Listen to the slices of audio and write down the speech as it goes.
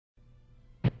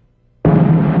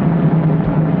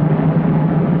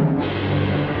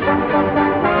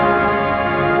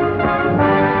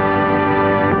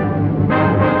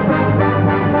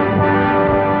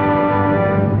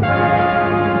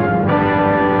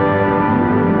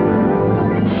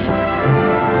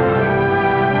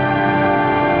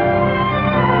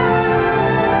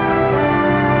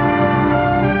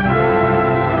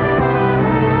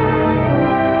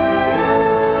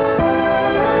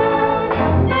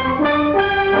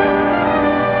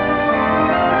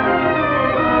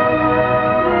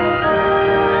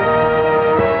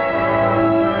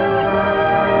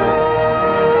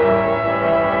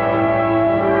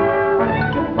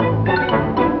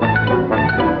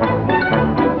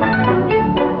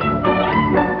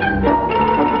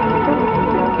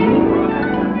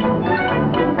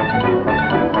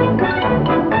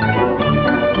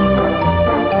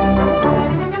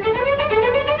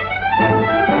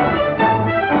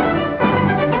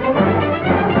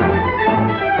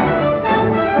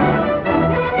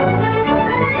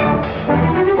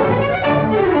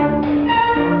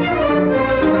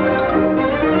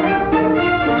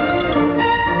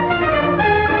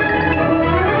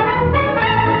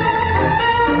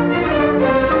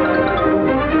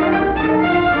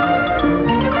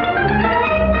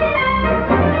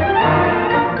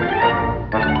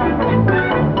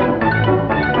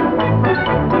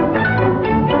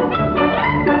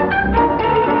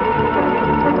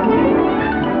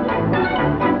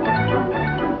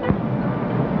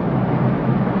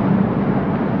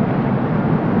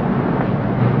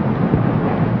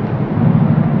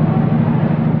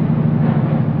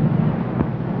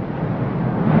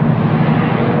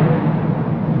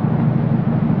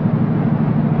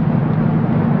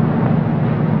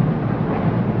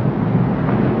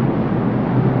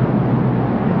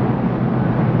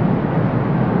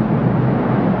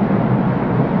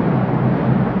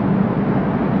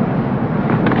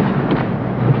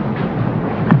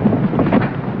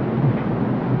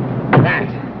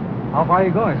Where are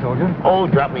you going, soldier? Oh,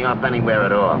 drop me off anywhere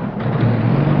at all.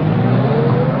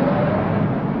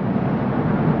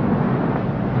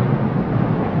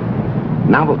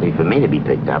 Novelty for me to be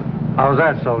picked up. How's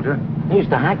that, soldier? I used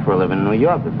to hack for a living in New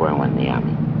York before I went in the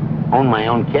Army. Owned my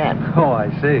own cab. Oh, I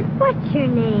see. What's your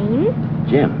name?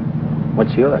 Jim,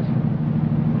 what's yours?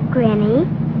 Granny.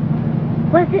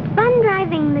 Was it fun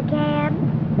driving the cab?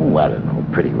 Oh, I don't know,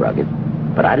 pretty rugged.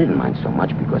 But I didn't mind so much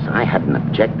because I had an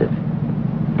objective.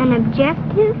 An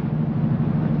objective?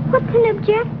 What's an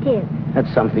objective?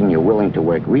 That's something you're willing to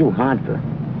work real hard for.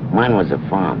 Mine was a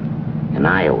farm in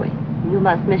Iowa. You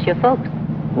must miss your folks.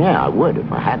 Yeah, I would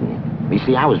if I hadn't. You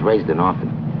see, I was raised an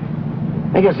orphan.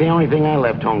 I guess the only thing I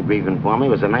left home grieving for me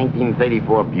was a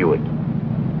 1934 Buick. You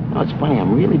know, it's funny,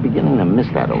 I'm really beginning to miss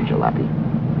that old jalopy.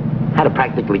 Had to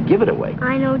practically give it away.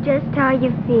 I know just how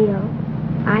you feel.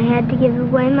 I had to give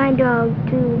away my dog,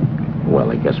 too.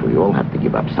 Well, I guess we all have to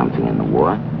give up something in the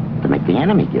war to make the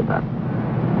enemy give up.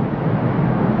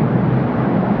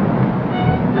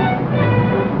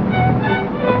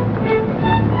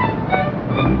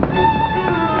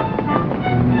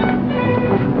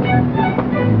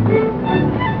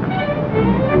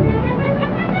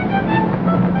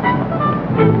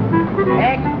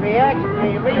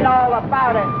 Read all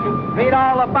about it. Read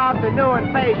all about the new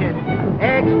invasion.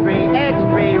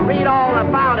 Extra, read all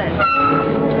about it.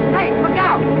 Hey, look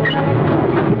out!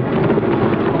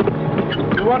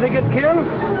 You want to get killed?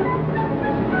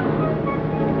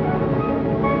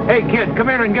 Hey, kid, come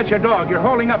here and get your dog. You're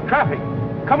holding up traffic.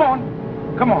 Come on.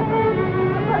 Come on.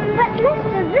 But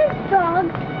mister, this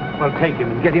dog... Well, take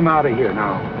him and get him out of here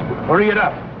now. Hurry it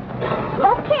up.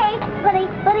 Okay, but he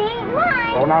ain't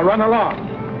mine. Oh, now run along.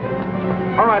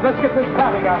 All right, let's get this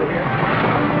traffic out of here.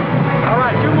 All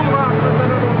right, you move on. Let's let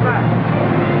her move back.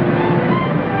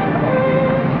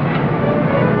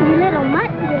 You little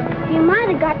mutt, you might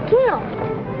have got killed.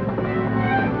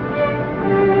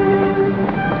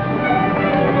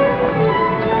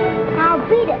 Now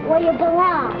beat it where you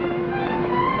belong.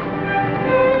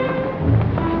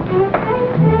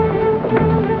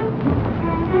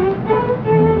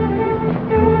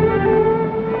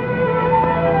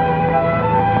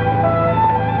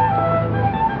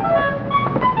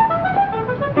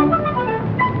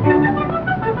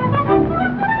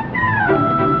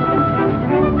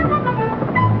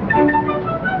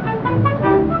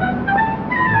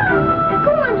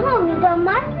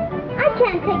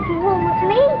 Take you home with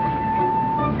me.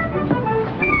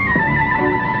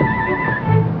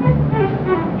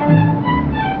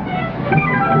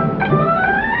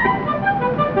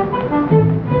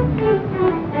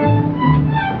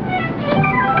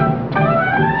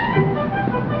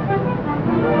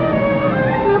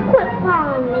 Now quit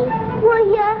following me, will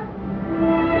ya?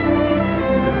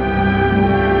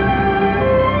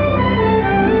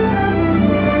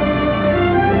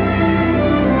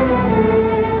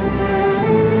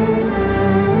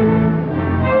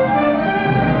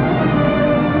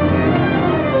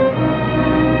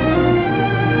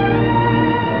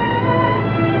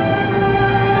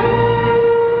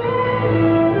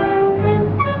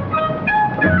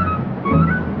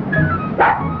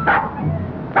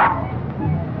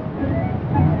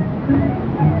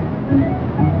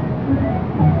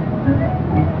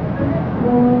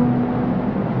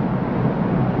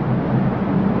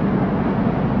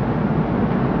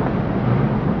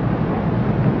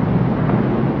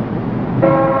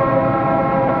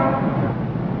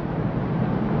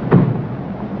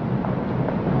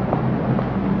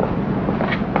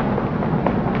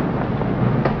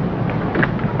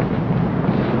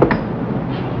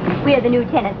 We're the new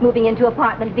tenants moving into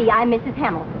apartment B. I'm Mrs.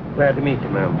 Hamilton. Glad to meet you,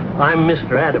 ma'am. I'm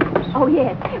Mr. Adams. Oh,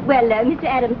 yes. Well, Mr.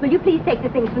 Adams, will you please take the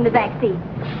things from the back seat?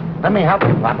 Let me help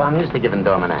you, Papa. I'm used to giving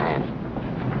doormen a hand.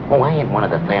 Oh, I ain't one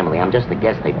of the family. I'm just a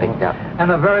guest they picked up.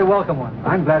 And a very welcome one.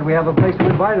 I'm glad we have a place to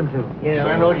invite him to. Yeah,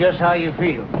 I know just how you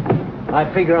feel. I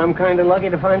figure I'm kind of lucky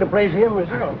to find a place here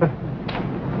myself.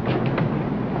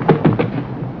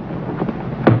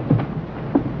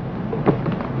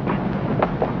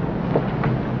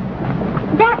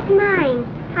 That's mine.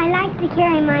 I like to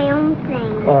carry my own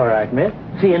things. All right, miss.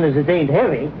 Seeing as it ain't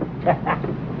heavy.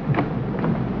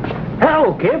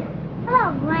 Hello, Kip.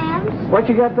 Hello, Grams. What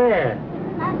you got there?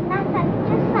 Nothing.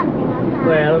 Just something I found.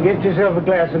 Well, get yourself a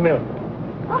glass of milk.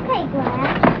 Okay,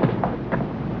 Grams.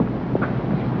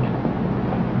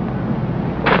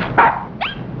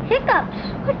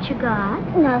 Hiccups. What you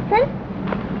got? Nothing.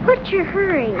 What's your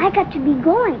hurry? I got to be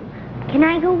going. Can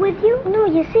I go with you? No,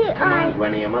 you see, Come on, to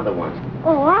any of your mother wants.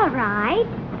 Oh, all right.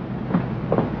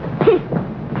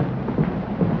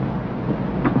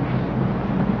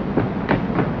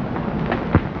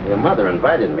 Your mother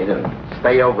invited me to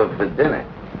stay over for dinner.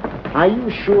 Are you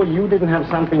sure you didn't have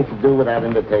something to do with that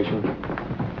invitation?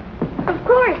 Of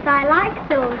course, I like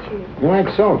soldiers. You like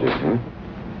soldiers, huh?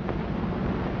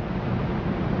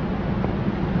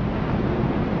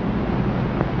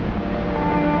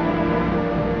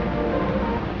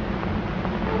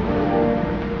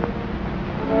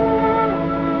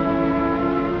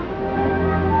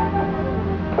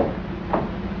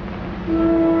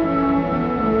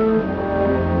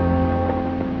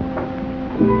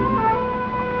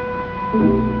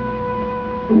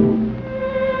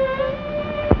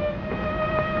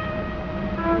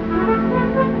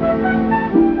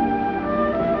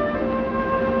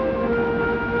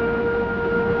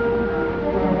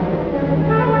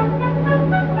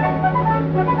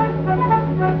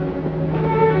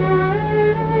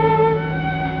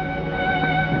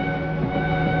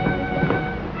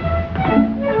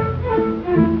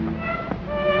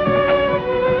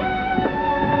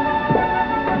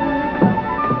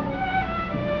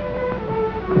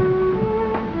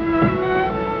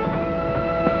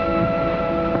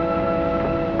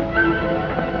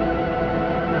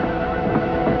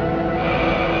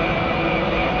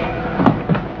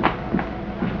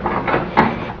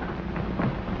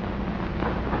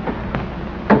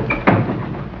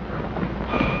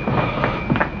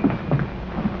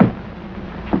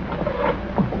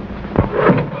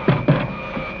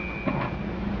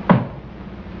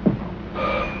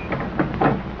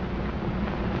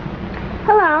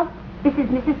 This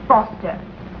is Mrs. Foster.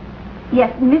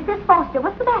 Yes, Mrs. Foster,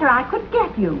 what's the matter? I couldn't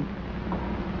get you.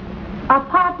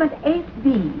 Apartment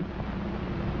 8B.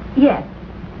 Yes.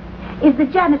 Is the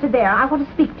janitor there? I want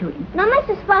to speak to him. No,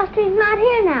 Mrs. Foster, he's not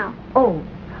here now. Oh.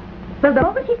 Well, the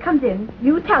moment he comes in,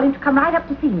 you tell him to come right up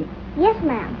to see me. Yes,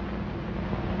 ma'am.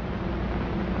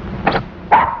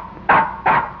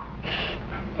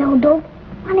 So, don't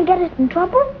want to get us in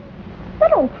trouble?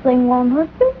 That old thing won't hurt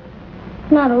you.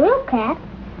 It's not a real cat.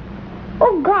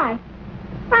 Oh, God.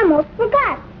 I almost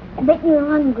forgot. I bet you're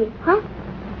hungry, huh?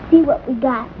 See what we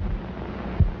got.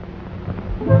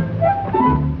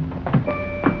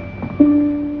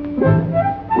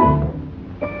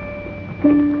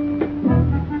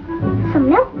 Some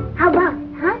milk? How about it,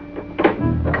 huh?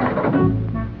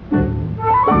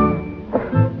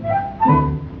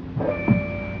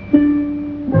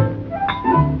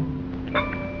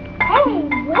 Hey,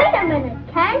 wait a minute,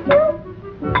 can't you?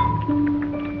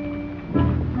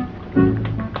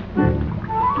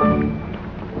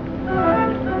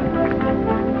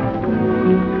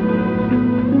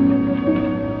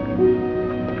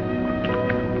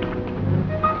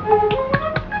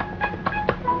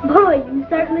 Boy, you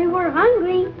certainly were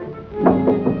hungry.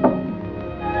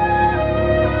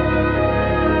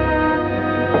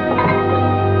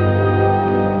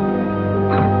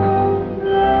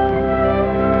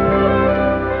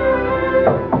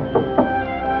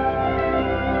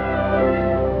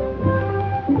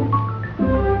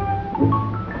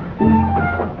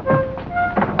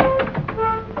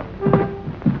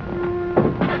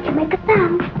 To make a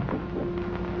sound.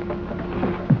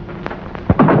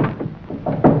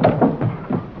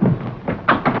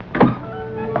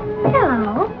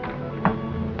 Hello.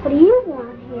 What do you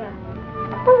want here?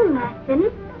 Oh, nothing.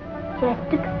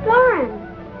 Just exploring.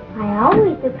 I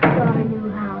always explore a new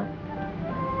house.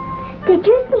 Did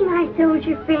you see my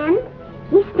soldier friend?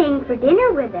 He's staying for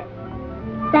dinner with us.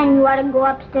 Then you ought to go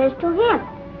upstairs to him.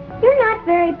 You're not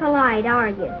very polite, are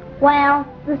you? Well,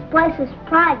 this place is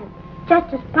private.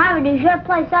 Just as private as your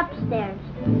place upstairs.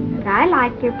 But I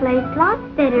like your place lots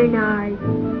better than ours.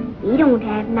 We don't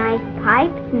have nice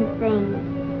pipes and things.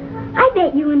 I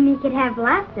bet you and me could have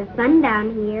lots of fun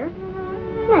down here.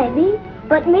 Maybe,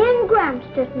 but me and Gramps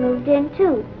just moved in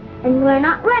too, and we're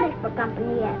not ready for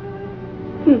company yet.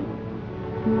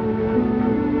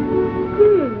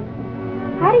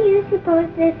 How do you suppose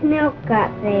this milk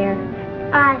got there?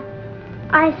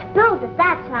 I spilled it,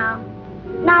 that's how.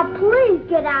 Now please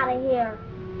get out of here.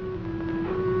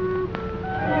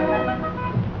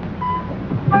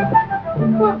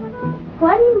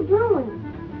 What are you doing?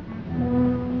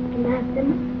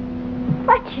 Nothing.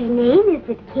 What's your name? Is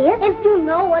it Kit? If you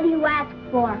know, what do you ask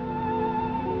for?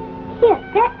 Kit,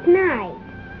 that's nice.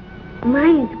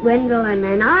 Mine's Gwendolyn,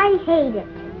 and I hate it.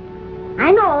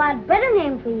 I know a lot better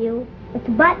name for you. It's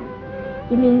Button.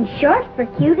 You mean short for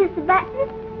cute as a button?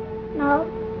 No.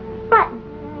 Button.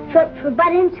 Short for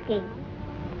Buttinsky.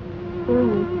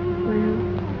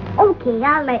 Well. Okay,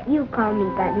 I'll let you call me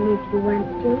Button if you want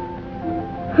to.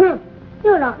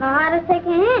 You don't know how to take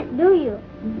a hint, do you?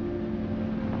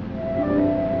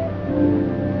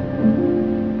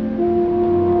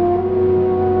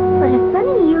 What a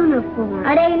funny uniform.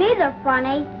 It ain't me they're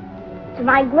funny. It's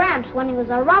my Gramps when he was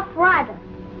a rough rider.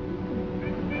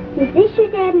 Is this your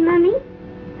dad and Mommy?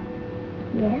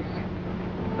 Yes.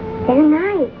 They're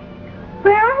nice.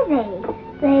 Where are they?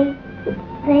 They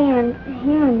aren't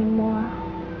here anymore.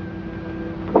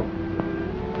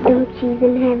 Don't you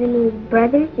even have any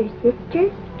brothers or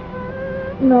sisters?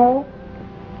 No.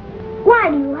 Why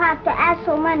do you have to ask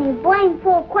so many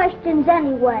blameful questions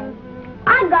anyway?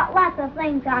 I got lots of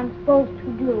things I'm supposed to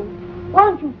do.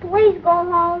 Won't you please go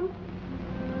home?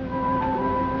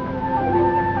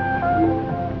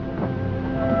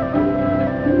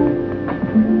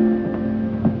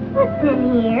 What's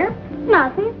in here?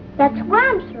 Nothing. That's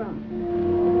Gramps' room.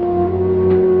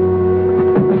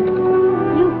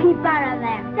 You keep out of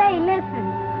there. Say, listen.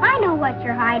 I know what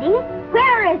you're hiding.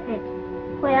 Where is it?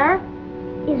 Where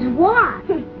is what?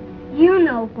 You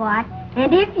know what.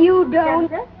 And if you don't...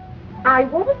 Jennifer, I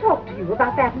want to talk to you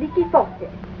about that leaky faucet.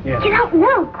 Yes. Get out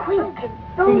now, quick.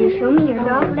 Will you show me your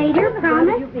dog later,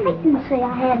 promise? I didn't say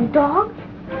I had a dog.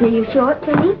 Will you show it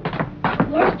to me?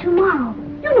 Yes, tomorrow.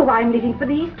 You know I'm leaving for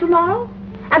the East tomorrow.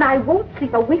 And I won't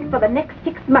sleep a wink for the next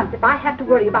 6 months if I have to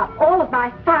worry about all of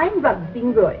my fine rugs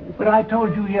being ruined. But I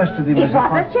told you yesterday, It Mrs.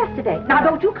 wasn't yesterday. Now,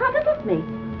 don't you contradict me.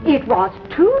 It was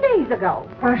 2 days ago.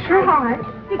 Cross your heart.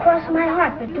 Cross my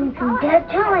heart, but don't you dare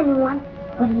tell anyone.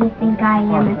 What do you think I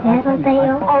am, a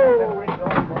tattletale? Oh,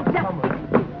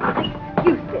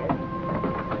 excuses.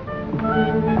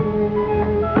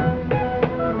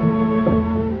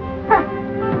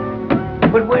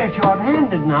 But we're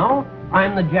short-handed now.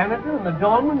 I'm the janitor and the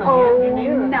doorman and the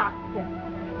engineer.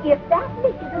 Nonsense. If that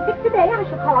leak isn't fixed today, I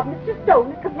shall call up Mr.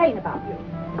 Stone and complain about you.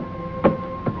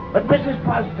 But Mrs.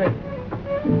 Foster...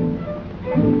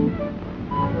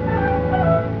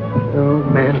 Oh,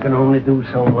 man can only do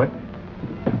so much.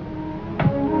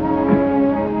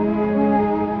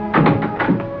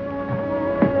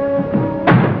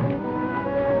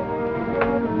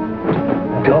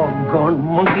 Doggone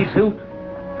monkey suit.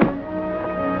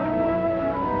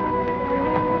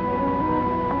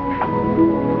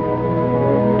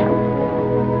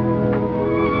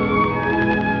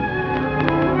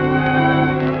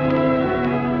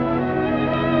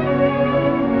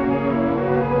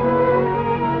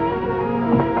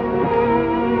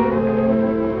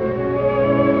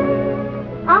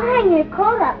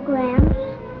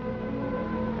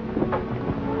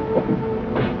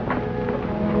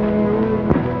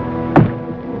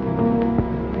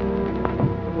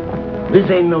 This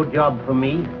ain't no job for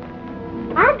me.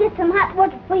 I'll get some hot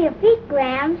water for your feet,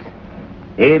 Grams.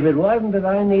 If it wasn't that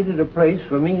I needed a place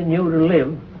for me and you to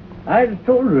live, I'd have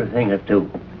told her a thing or two.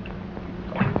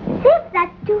 See if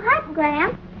that's too hot,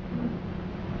 Grams.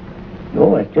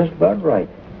 No, it's just about right.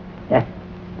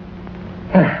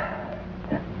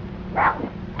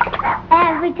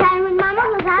 Every time when Mama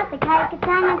was out, the cat gets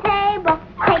on the table.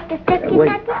 Take the sticky wait.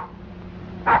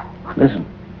 nugget. Listen.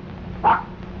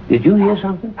 Did you hear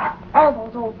something? Oh,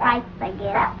 those old pipes, I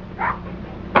guess.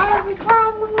 Every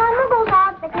time when Mama goes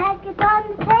out, the cat gets on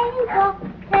the table.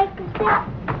 Take the stick.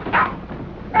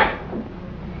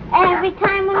 Every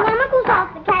time when Mama goes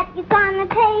out, the cat gets on the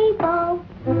table.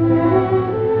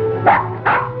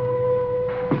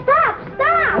 Stop!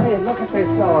 Hey, look at this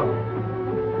dog.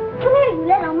 Come here, you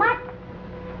little mutt.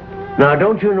 Now,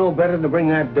 don't you know better to bring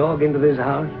that dog into this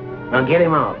house? Now, get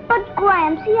him out. But,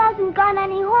 Gramps, he hasn't got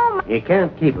any home. You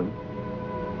can't keep him.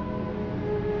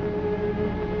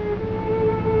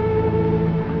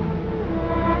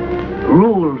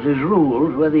 Rules is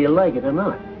rules, whether you like it or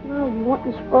not. No, you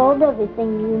wouldn't spoiled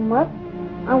everything, you mutt.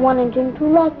 I wanted him to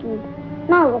like you.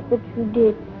 Now look what you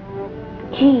did.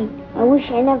 Gee, I wish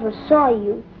I never saw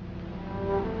you.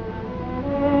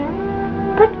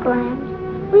 But,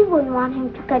 Gramps, we wouldn't want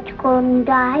him to catch cold and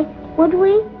die, would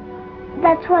we?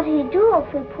 That's what he'd do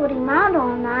if we put him out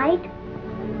all night.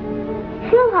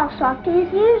 Feel how soft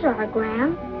his ears are,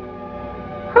 Gram.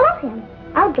 Hold him.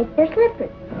 I'll get their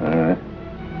slippers. All right.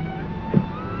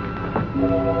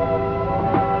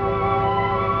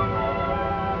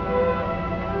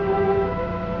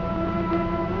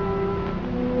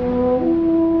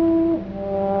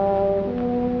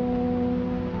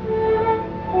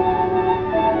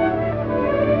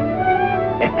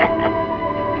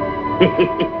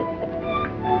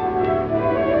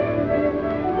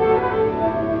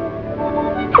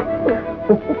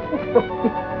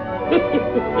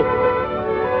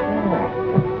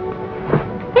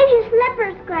 Here's your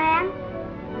slippers, Gram.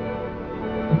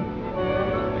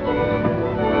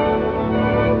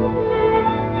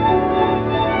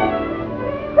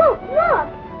 Look!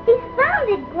 He's found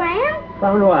it, Gram.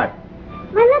 Found what?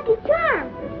 My lucky charm.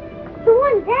 The one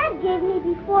one Dad gave me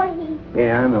before he...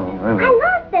 Yeah, I know. I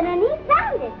lost it and he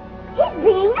found it. He's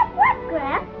being a foot,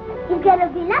 Gramps. He's gonna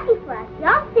be lucky for us.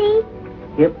 You'll see.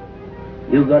 Yep.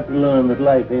 You got to learn that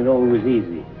life ain't always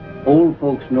easy. Old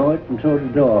folks know it, and so do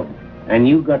dogs. And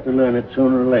you got to learn it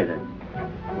sooner or later.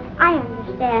 I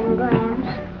understand, Gramps.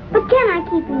 But can I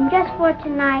keep him just for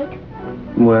tonight?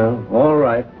 Well, all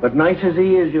right. But nice as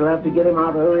he is, you'll have to get him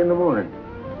out early in the morning.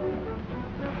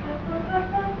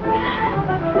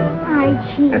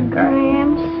 I cheat,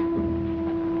 Gramps.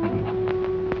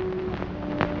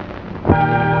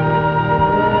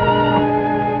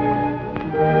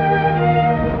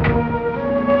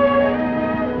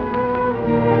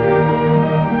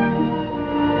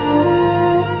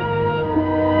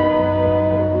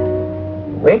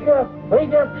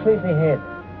 Wake up, sleepyhead.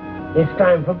 It's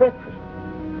time for breakfast.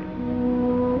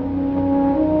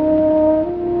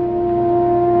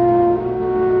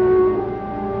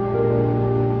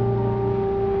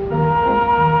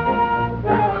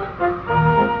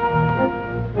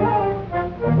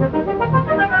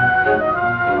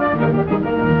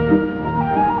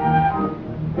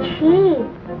 Gee,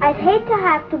 I'd hate to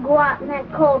have to go out in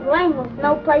that cold rain with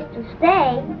no place to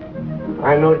stay.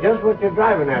 I know just what you're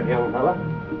driving at, young fella.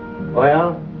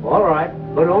 Well, all right,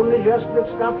 but only just if it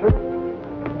stops her.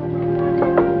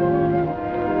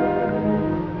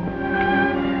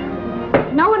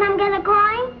 Know what I'm gonna call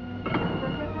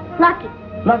him? Lucky.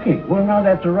 Lucky. Well, now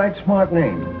that's a right smart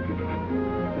name.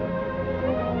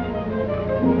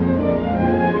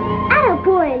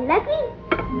 Attaboy, Lucky.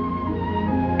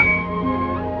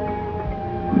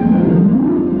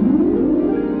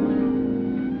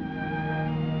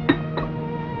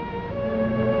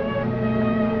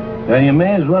 Well, you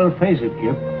may as well face it,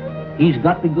 Kip. He's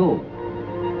got to go.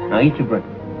 Now eat your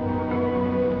breakfast.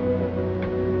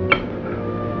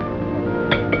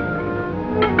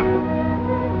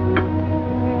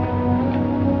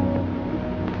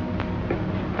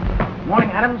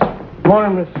 Morning, Adams.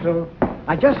 Morning, Mr. Stone.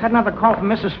 I just had another call from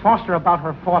Mrs. Foster about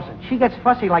her faucet. She gets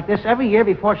fussy like this every year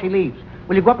before she leaves.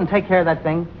 Will you go up and take care of that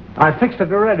thing? I fixed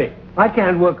it already. I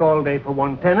can't work all day for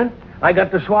one tenant. I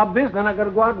got to swab this, then I got to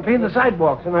go out and clean the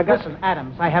sidewalks, and I got... Listen,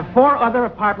 Adams, I have 4 other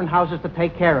apartment houses to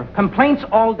take care of. Complaints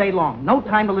all day long. No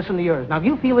time to listen to yours. Now, if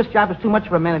you feel this job is too much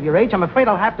for a man of your age, I'm afraid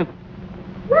I'll have to...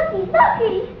 Lucky,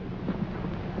 Lucky.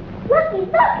 Lucky,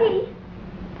 Lucky.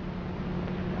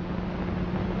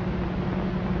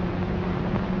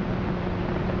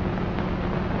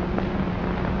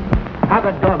 How'd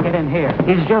that dog get in here?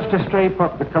 He's just a stray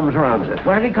pup that comes around us.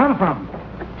 Where did he come from?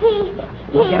 He...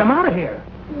 Get him out of here.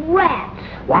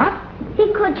 Rats. What?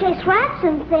 He could chase rats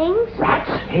and things. Rats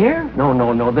here? No,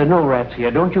 there are no rats here.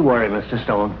 Don't you worry, Mr.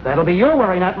 Stone. That'll be your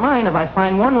worry, not mine, if I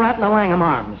find one rat in the Langham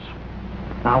Arms.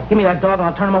 Now, give me that dog and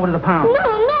I'll turn him over to the pound. No,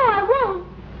 I won't.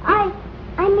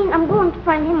 I mean, I'm going to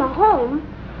find him a home.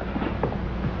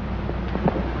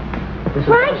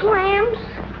 Bye, Gramps.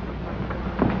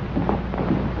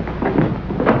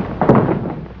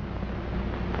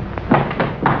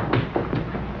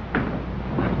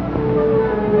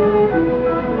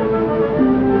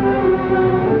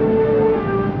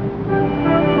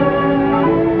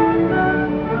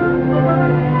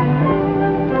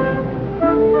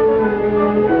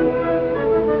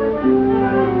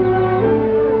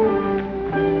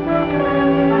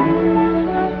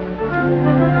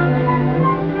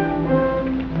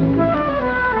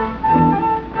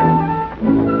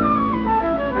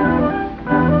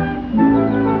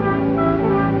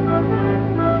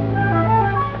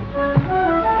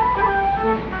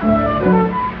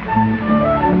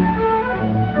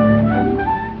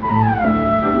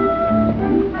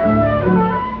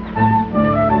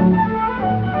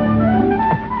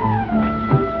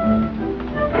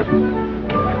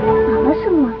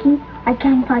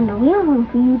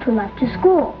 To left to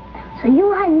school. So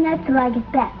you hide in there till I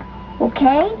get back.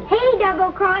 Okay? Hey,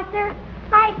 Double Crosser.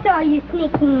 I saw you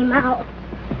sneaking him out.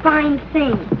 Fine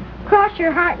thing. Cross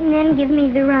your heart and then give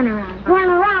me the runaround. Run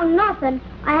around nothing.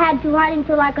 I had to hide him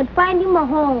till I could find him a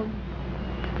home.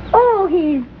 Oh,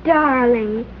 he's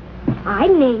darling. I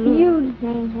named him. You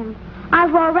named him.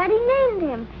 I've already named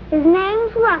him. His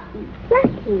name's Lucky.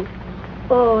 Lucky.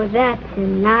 Oh, that's a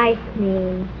nice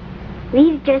name.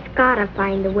 We've just got to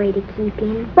find a way to keep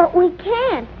him. But we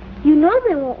can't. You know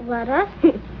they won't let us.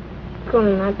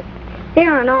 God,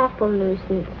 they're an awful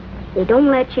nuisance. They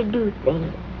don't let you do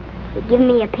things. They give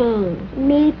me a pain.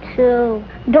 Me too.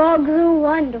 Dogs are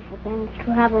wonderful things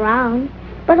to have around.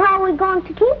 But how are we going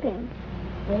to keep him?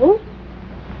 Oh?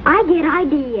 I get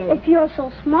ideas. If you're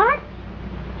so smart,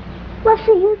 let's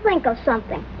see you think of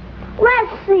something.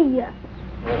 Let's see you.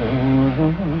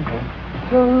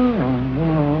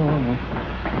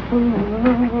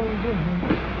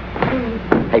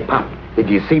 Hey, Pop, did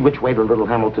you see which way the little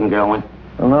Hamilton girl went?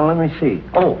 Well, now, let me see.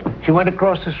 Oh, she went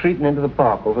across the street and into the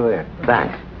park over there.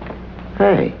 Thanks.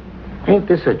 Hey, ain't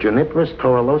this a Juniperus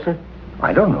torolosa?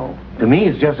 I don't know. To me,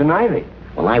 it's just an ivy.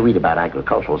 Well, I read about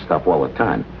agricultural stuff all the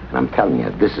time, and I'm telling you,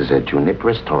 this is a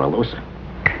Juniperus torolosa.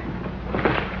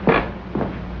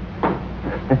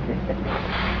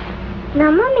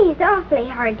 Now, Mummy's awfully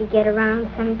hard to get around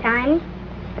sometimes,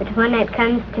 but when it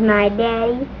comes to my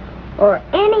daddy or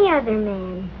any other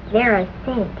man, they're a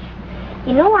cinch.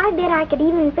 You know, I bet I could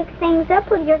even fix things up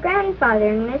with your grandfather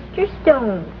and Mr.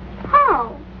 Stone.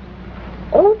 How?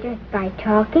 Oh, just by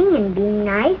talking and being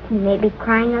nice and maybe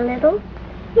crying a little.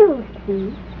 You'll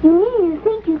see. You mean you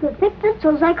think you could fix it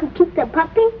so I could keep the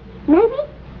puppy?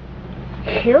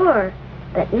 Maybe? Sure,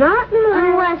 but not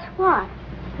unless... Unless what?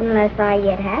 Unless I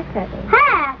get half of him.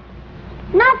 Half?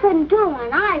 Nothing doing.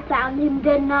 I found him,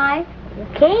 didn't I?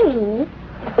 Okay, Mimi.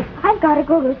 I've got to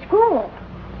go to school.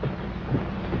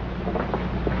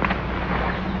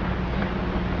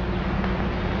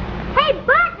 Hey,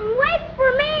 Button, wait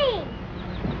for me!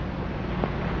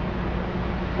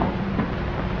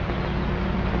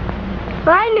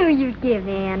 I knew you'd give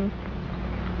in.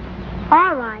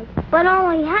 All right, but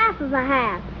only half of a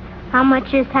half. How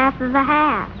much is half of a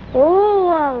half? Oh,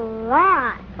 a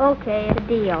lot. Okay, a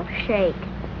deal. Shake.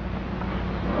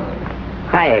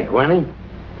 Hiya, Gwenny.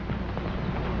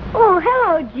 Oh,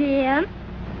 hello, Jim.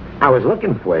 I was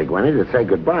looking for you, Gwenny, to say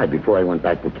goodbye before I went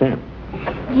back to camp.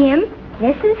 Jim,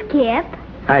 this is Kip.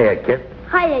 Hiya, Kip.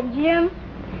 Hiya, Jim.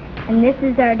 And this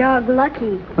is our dog,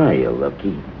 Lucky. Hiya,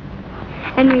 Lucky.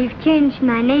 And we've changed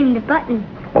my name to Button.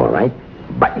 All right,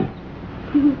 Button.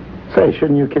 Say,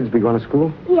 shouldn't you kids be going to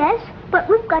school? Yes, but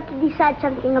we've got to decide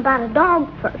something about a dog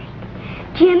first.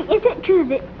 Jim, is it true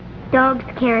that dogs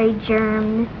carry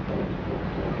germs?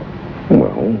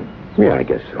 Well, yeah, I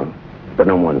guess so. But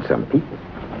no more than some people.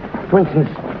 For instance,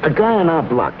 a guy on our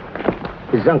block,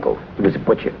 his uncle, he was a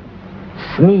butcher,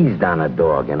 sneezed on a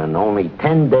dog, and in only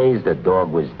 10 days, the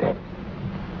dog was dead.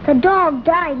 The dog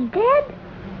died dead?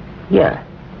 Yeah,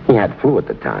 he had flu at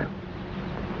the time.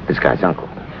 This guy's uncle.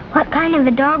 What kind of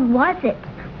a dog was it?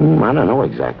 I don't know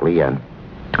exactly. I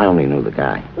only knew the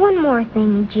guy. One more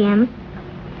thing, Jim.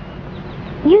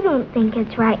 You don't think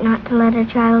it's right not to let a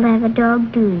child have a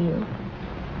dog, do you?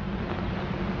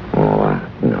 Oh,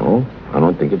 no, I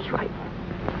don't think it's right.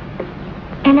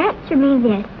 And answer me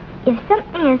this. If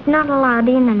something is not allowed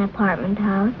in an apartment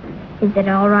house, is it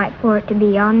all right for it to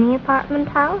be on the apartment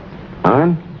house?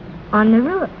 On? On the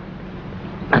roof.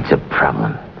 That's a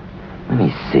problem. Let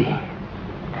me see.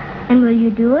 And will you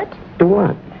do it? Do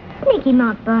what? Sneak him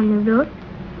up on the roof.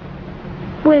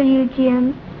 Will you,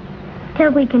 Jim?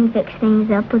 Till we can fix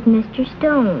things up with Mr.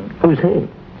 Stone. Who's he?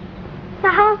 The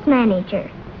house manager.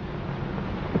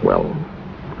 Well,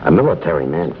 a military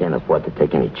man can't afford to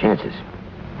take any chances.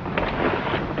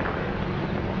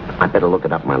 I better look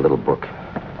it up in my little book.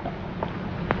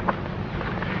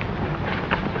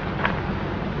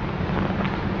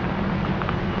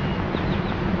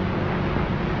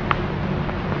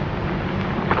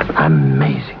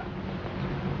 Amazing.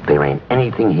 There ain't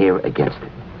anything here against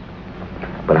it.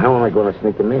 But how am I going to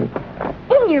sneak them in?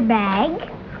 In your bag.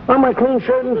 On my clean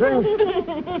shirt and things?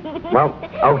 Well,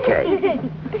 okay.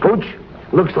 Pooch,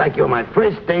 looks like you're my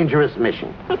first dangerous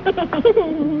mission.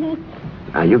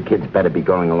 Now, you kids better be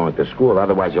going along to school,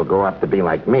 otherwise you'll grow up to be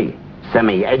like me,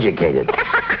 semi-educated.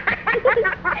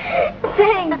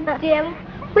 Thanks, Jim.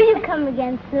 Will you come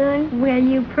again soon? Will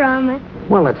you promise?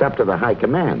 Well, it's up to the high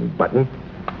command, Button.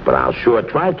 But I'll sure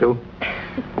try to.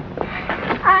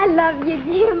 I love you,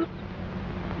 Jim.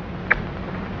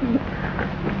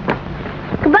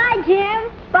 Goodbye,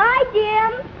 Jim. Bye,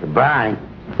 Jim. Goodbye.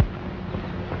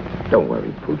 Don't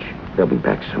worry, Pooch. They'll be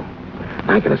back soon.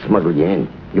 I gotta smuggle you in.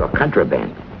 You're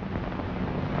contraband.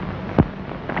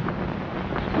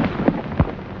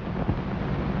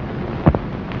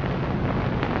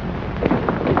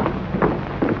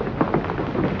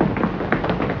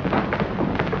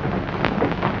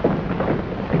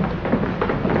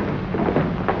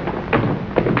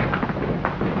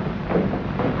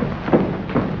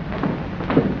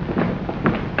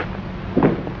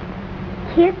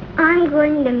 Kip, I'm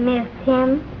going to miss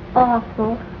him.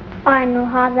 Awful. I know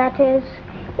how that is.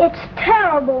 It's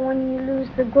terrible when you lose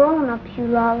the grown-ups you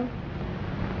love.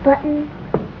 Button,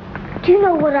 do you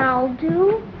know what I'll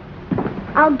do?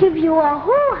 I'll give you a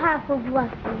whole half of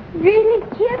lesson. Really,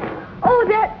 Kip? Oh,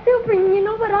 that's super. And you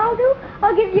know what I'll do?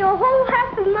 I'll give you a whole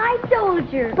half of my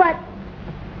soldier. But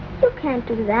you can't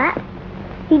do that.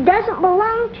 He doesn't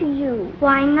belong to you.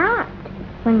 Why not?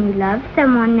 When you love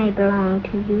someone, they belong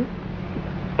to you.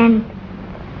 And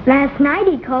last night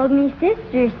he called me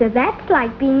sister, so that's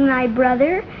like being my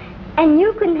brother. And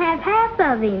you can have half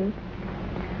of him.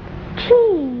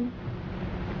 Gee,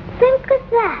 think of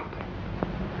that.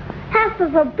 Half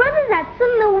of a brother that's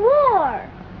in the war.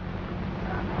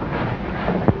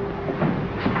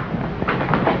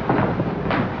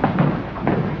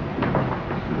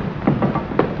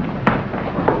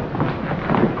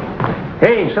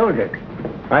 Hey, soldier.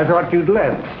 I thought you'd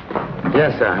left.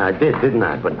 Yes, I did, didn't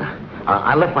I? But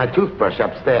I left my toothbrush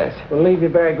upstairs. Well, leave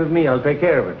your bag with me. I'll take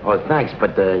care of it. Oh, thanks,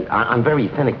 but I'm very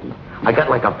finicky. I got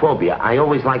like a phobia. I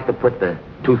always like to put the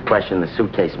toothbrush in the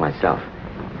suitcase myself.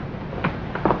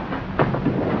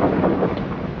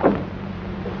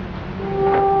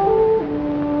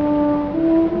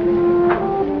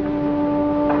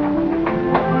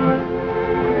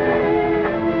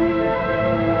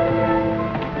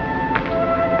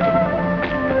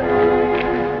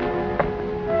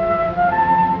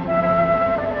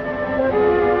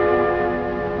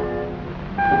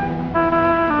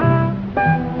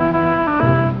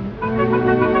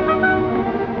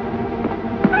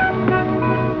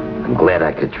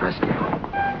 I could trust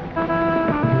you.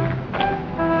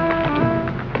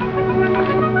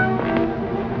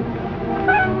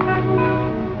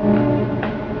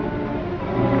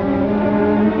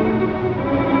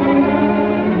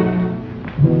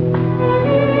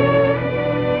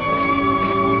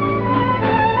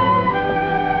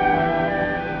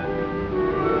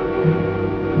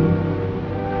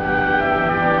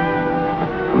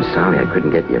 I'm sorry I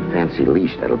couldn't get you a fancy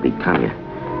leash that'll become you.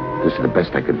 This is the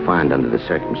best I could find under the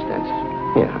circumstances.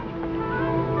 Here.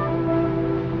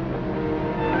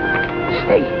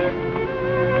 Stay here.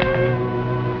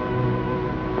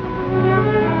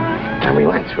 Now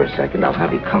relax for a second. I'll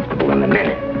have you comfortable in a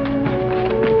minute.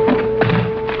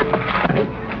 Honey,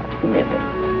 come here,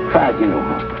 baby. Try you know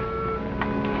how.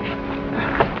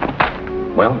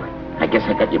 Well, I guess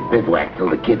I got you bivouacked till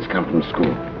the kids come from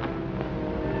school.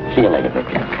 See you later,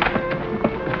 baby.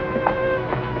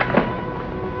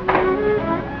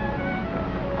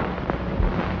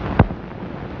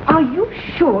 Are you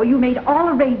sure you made all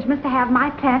arrangements to have my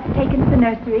plants taken to the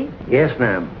nursery? Yes,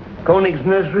 ma'am. Koenig's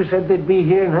nursery said they'd be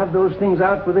here and have those things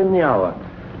out within the hour.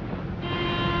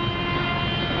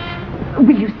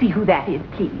 Will you see who that is,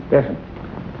 please? Yes, ma'am.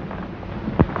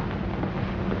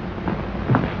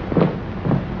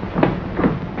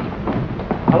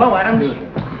 Hello, Adams.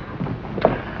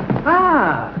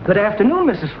 Ah, good afternoon,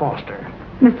 Mrs. Foster.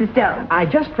 Mr. Stone. I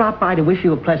just dropped by to wish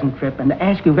you a pleasant trip and to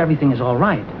ask you if everything is all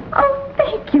right. Oh,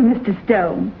 thank you, Mr.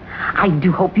 Stone. I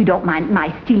do hope you don't mind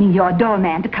my stealing your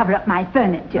doorman to cover up my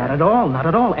furniture. Not at all, not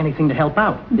at all. Anything to help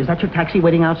out. Is that your taxi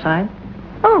waiting outside?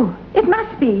 Oh, it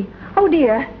must be. Oh,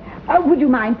 dear. Would you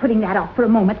mind putting that off for a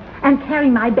moment and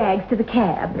carrying my bags to the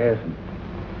cab? Yes, ma'am.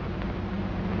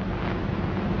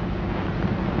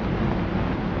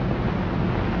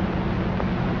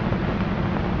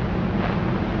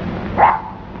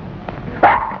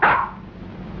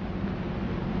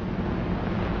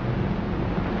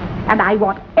 And I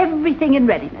want everything in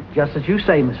readiness. Just as you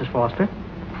say, Mrs. Foster.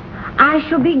 I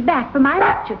shall be back for my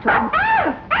lecture to him.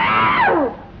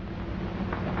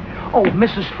 Oh,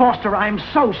 Mrs. Foster, I'm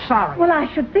so sorry. Well,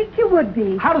 I should think you would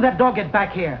be. How did that dog get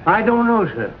back here? I don't know,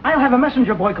 sir. I'll have a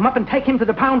messenger boy come up and take him to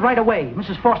the pound right away.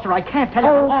 Mrs. Foster, I can't tell you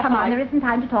how Oh, awful come on. There isn't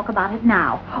time to talk about it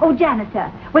now. Oh, janitor,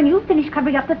 when you finish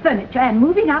covering up the furniture and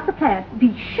moving out the plants,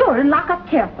 be sure and lock up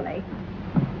carefully.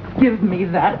 Give me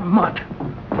that mutt.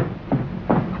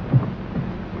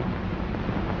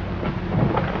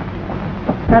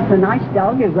 That's a nice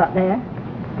dog you've got there.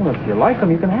 Well, if you like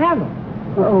him, you can have him.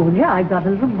 Oh, yeah, I've got a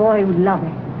little boy who'd love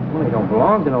it. Well, he don't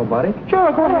belong to nobody.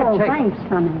 Sure, go ahead, take him. Thanks,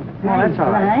 honey. Oh, that's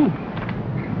all right.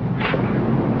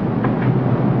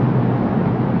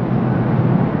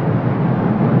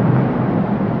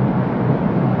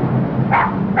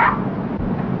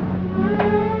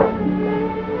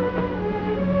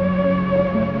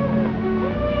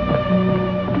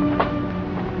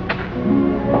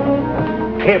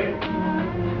 Kip.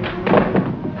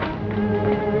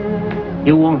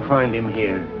 You won't find him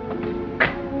here.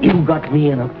 You got me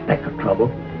in a peck of trouble.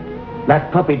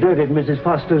 That puppy dirtied Mrs.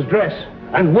 Foster's dress.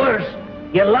 And worse,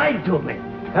 you lied to me.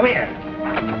 Come here.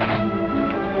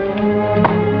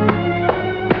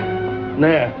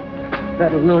 There.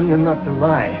 That'll learn you not to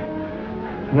lie.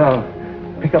 Now,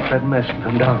 pick up that mess and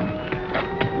come down.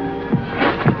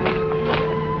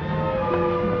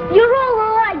 You're all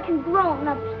alike, you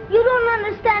grown-ups. You don't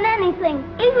understand anything,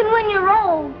 even when you're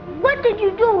old. What did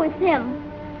you do with him?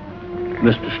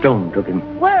 Mr. Stone took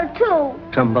him. Where to?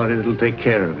 Somebody that'll take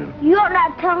care of him. You're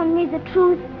not telling me the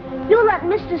truth. You let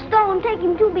Mr. Stone take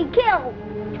him to be killed.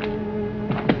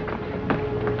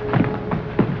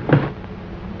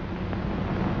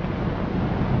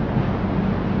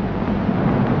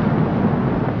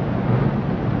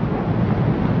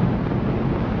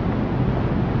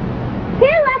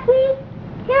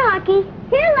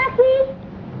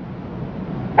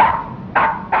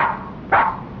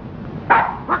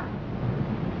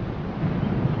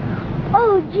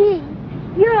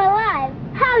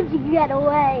 How'd you get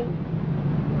away?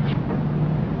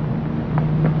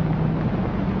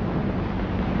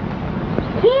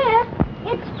 Kip,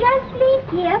 it's just me,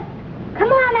 Kip.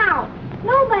 Come on out.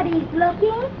 Nobody's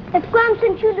looking. If Graham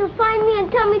sent you to find me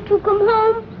and tell me to come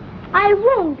home, I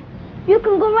won't. You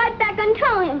can go right back and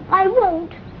tell him. I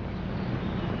won't.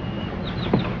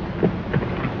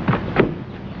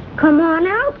 Come on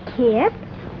out, Kip.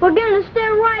 We're going to stay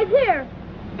right here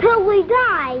till we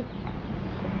die.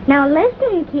 Now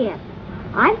listen, Kip.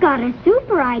 I've got a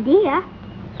super idea.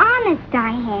 Honest,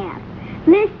 I have.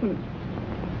 Listen.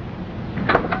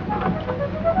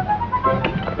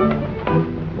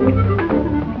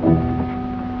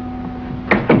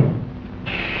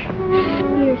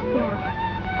 Yourself.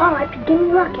 All right,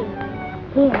 begin looking.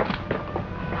 Here.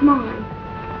 Come on.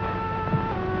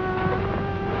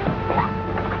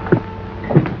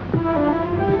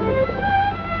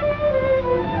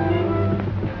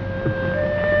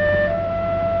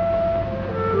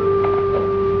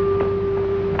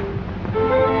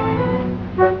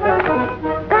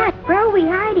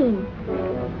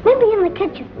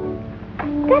 Kitchen.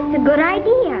 That's a good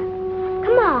idea.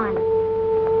 Come on.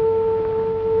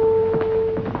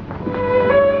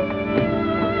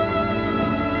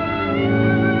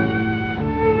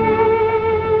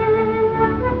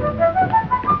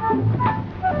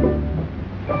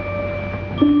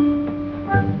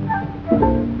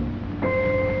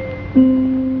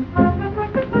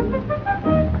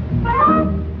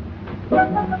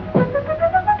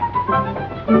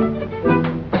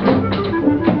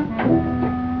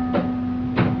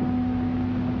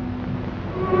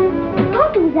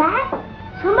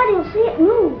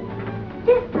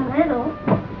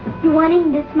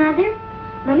 Mother,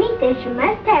 Mummy says you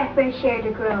must have fresh air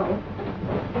to grow.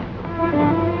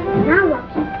 Now,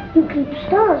 Lucky, you keep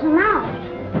still as a mouse.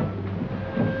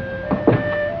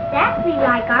 That's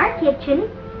like our kitchen.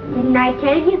 Didn't I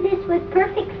tell you this was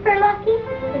perfect for Lucky?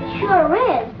 It sure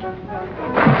is.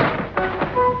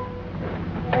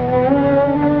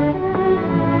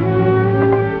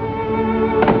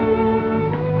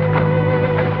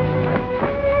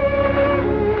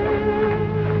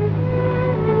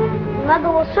 Mother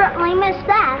will certainly miss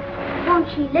that. Won't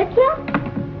she lick you?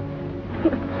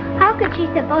 How could she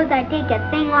suppose I'd take a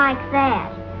thing like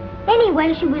that?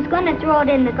 Anyway, she was going to throw it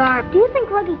in the garbage. Do you think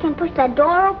Lucky can push that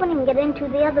door open and get into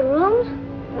the other rooms?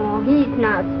 Oh, he's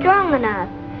not strong enough.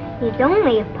 He's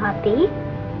only a puppy.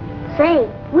 Say,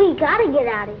 we gotta get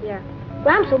out of here.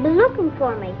 Gramps will be looking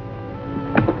for me.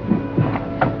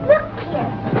 Look here.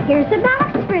 Here's a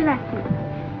box for Lucky.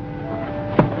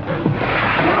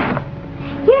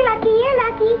 You're lucky, you're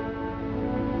lucky.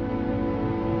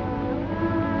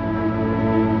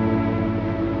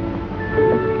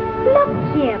 Look,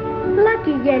 Chip.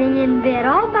 Lucky getting in bed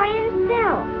all by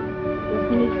himself.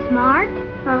 Isn't he smart?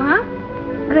 Uh-huh.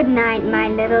 Good night, my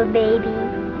little baby.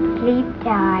 Sleep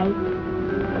tight.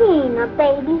 He ain't a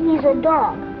baby, he's a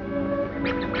dog.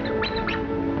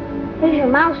 Here's your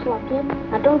mouse, Lucky.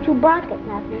 Now don't you bark at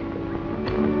nothing.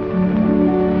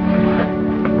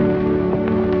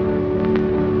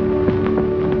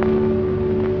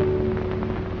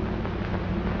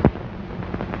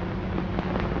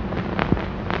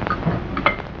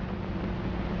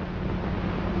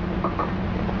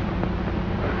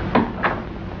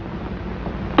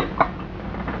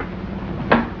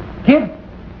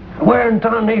 Where in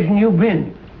tarnation you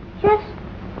been?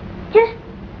 Just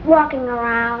walking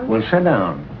around. Well, sit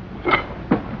down.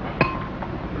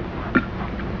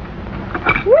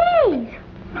 Please!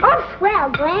 Oh,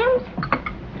 swell, Grams.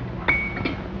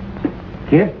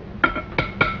 Kit,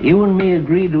 you and me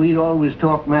agreed we'd always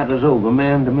talk matters over,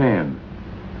 man to man.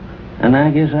 And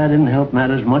I guess I didn't help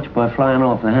matters much by flying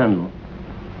off the handle.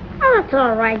 Oh, that's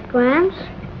all right, Grams.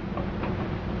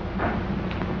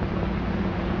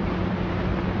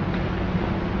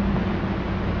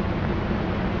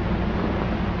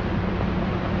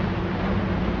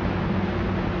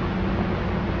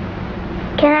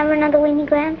 Can I have another weenie,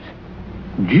 Gramps?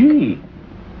 Gee,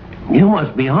 you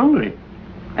must be hungry.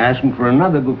 Asking for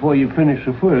another before you finish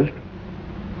the first.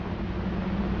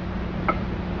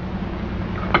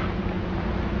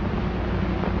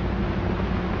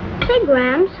 Say,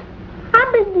 Gramps,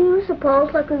 how big do you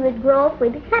suppose Lucky would grow if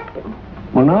we kept him?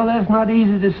 Well, now, that's not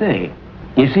easy to say.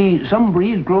 You see, some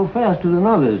breeds grow faster than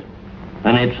others.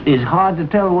 And it's hard to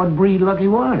tell what breed Lucky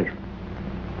was.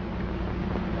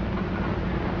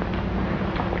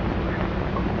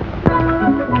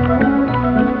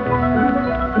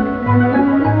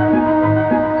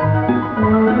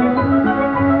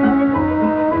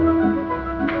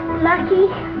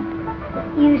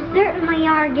 You certainly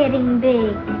are getting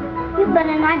big. You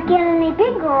better not get any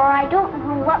bigger or I don't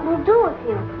know what we'll do with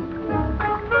you.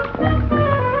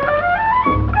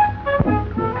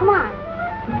 Come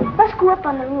on. Let's go up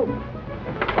on the roof.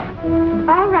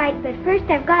 All right, but first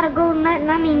I've got to go and let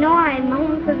Mommy know I'm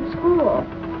home from school.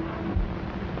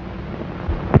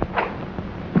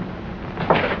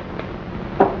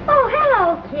 Oh,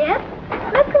 hello, Chip.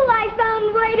 Look who I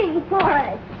found waiting for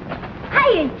us.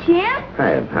 Hiya, Chip.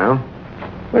 Hiya, pal.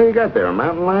 What do you got there, a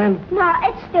mountain lion? No,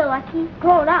 it's still lucky.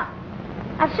 Grown up.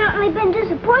 I've certainly been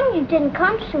disappointed you didn't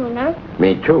come sooner.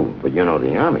 Me too, but you know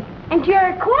the Army. And you're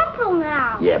a corporal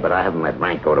now. Yeah, but I haven't let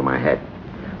rank go to my head.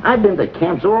 I've been to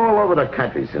camps all over the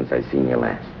country since I seen you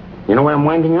last. You know where I'm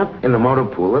winding up? In the motor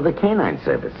pool of the canine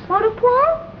service. Motor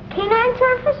pool? Canine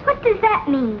service? What does that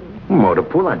mean? Motor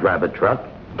pool, I drive a truck.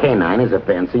 Canine is a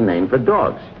fancy name for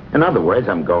dogs. In other words,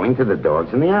 I'm going to the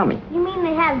dogs in the Army. You mean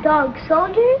they have dog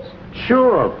soldiers?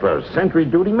 Sure, for sentry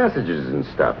duty messages and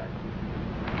stuff.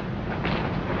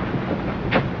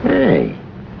 Hey,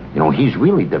 you know, he's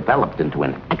really developed into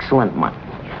an excellent mutt.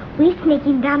 We sneak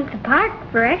him down to the park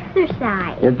for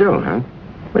exercise. You do, huh?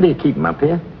 Where do you keep him, up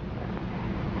here?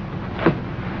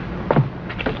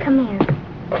 Come here.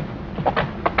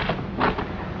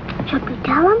 Should we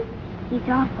tell him? He's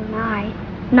awful nice.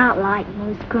 Not like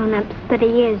most grown-ups, but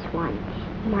he is one.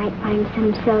 You might find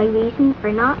some silly reason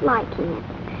for not liking it.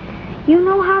 You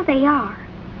know how they are.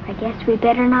 I guess we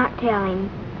better not tell him.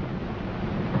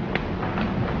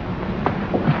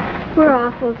 We're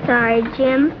awful sorry,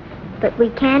 Jim, but we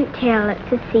can't tell.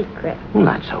 It's a secret. Well,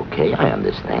 that's okay. I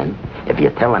understand. If you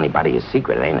tell anybody a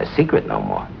secret, it ain't a secret no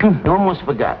more. You almost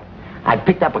forgot. I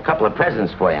picked up a couple of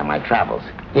presents for you on my travels.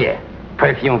 Here,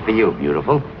 perfume for you,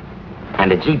 beautiful.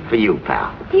 And a Jeep for you,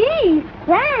 pal. Gee,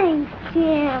 thanks,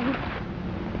 Jim.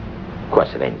 Of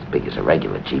course, it ain't as big as a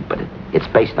regular Jeep, but it's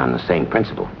based on the same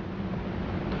principle.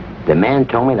 The man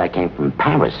told me that came from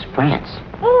Paris, France.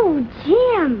 Oh,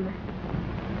 Jim.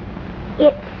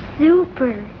 It's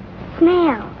super.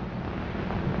 Smell.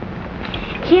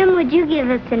 Jim, would you give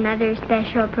us another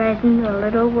special present, a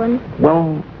little one?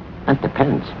 Well, that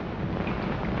depends.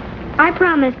 I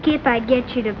promised Kip I'd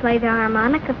get you to play the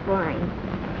harmonica for him.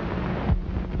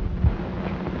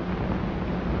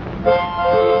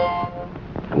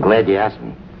 I'm glad you asked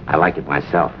me. I like it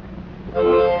myself.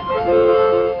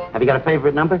 Have you got a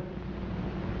favorite number?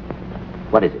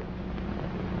 What is it?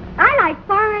 I like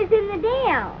Farmers in the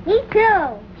Dale. Me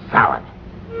too. Solid.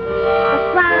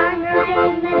 The farmer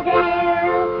in the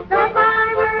dale, the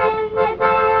farmer in the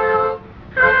dale.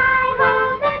 Hi-ho,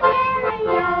 the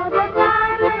dairy-o, the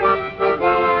farmer in the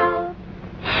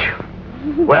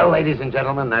dale. Well, ladies and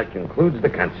gentlemen, that concludes the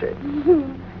concert.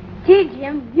 Gee,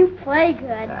 Jim, you play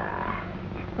good.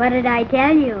 What did I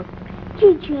tell you?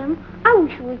 Gee, Jim, I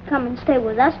wish you would come and stay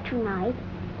with us tonight.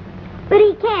 But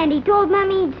he can't. He told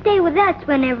Mommy he'd stay with us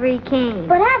whenever he came.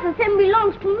 But half of him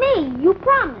belongs to me. You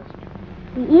promised.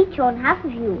 We each own half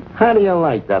of you. How do you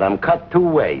like that? I'm cut two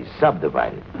ways,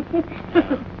 subdivided.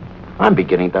 I'm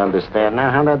beginning to understand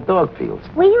now how that dog feels.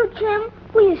 Will you, Jim?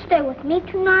 Will you stay with me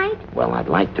tonight? Well, I'd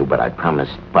like to, but I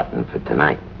promised Button for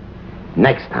tonight.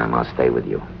 Next time I'll stay with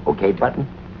you. Okay, Button?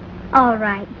 All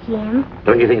right, Jim.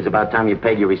 Don't you think it's about time you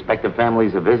paid your respective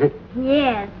families a visit?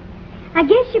 Yes. I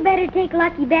guess you better take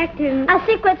Lucky back to... A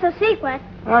secret's a secret.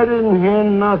 I didn't hear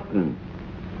nothing.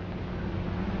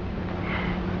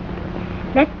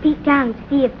 Let's peek down and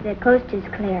see if the coast is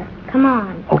clear. Come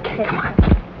on. Okay, come on.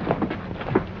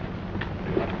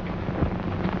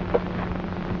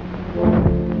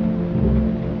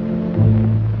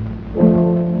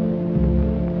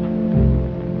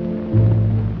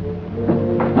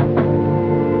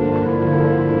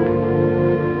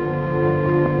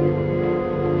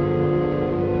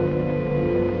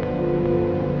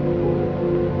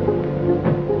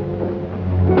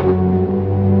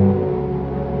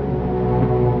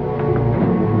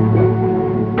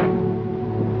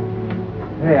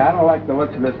 The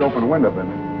looks of this open window, Benny.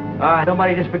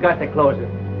 Somebody just forgot to close it.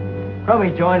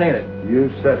 Crummy joint, ain't it? You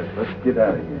said it. Let's get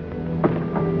out of here.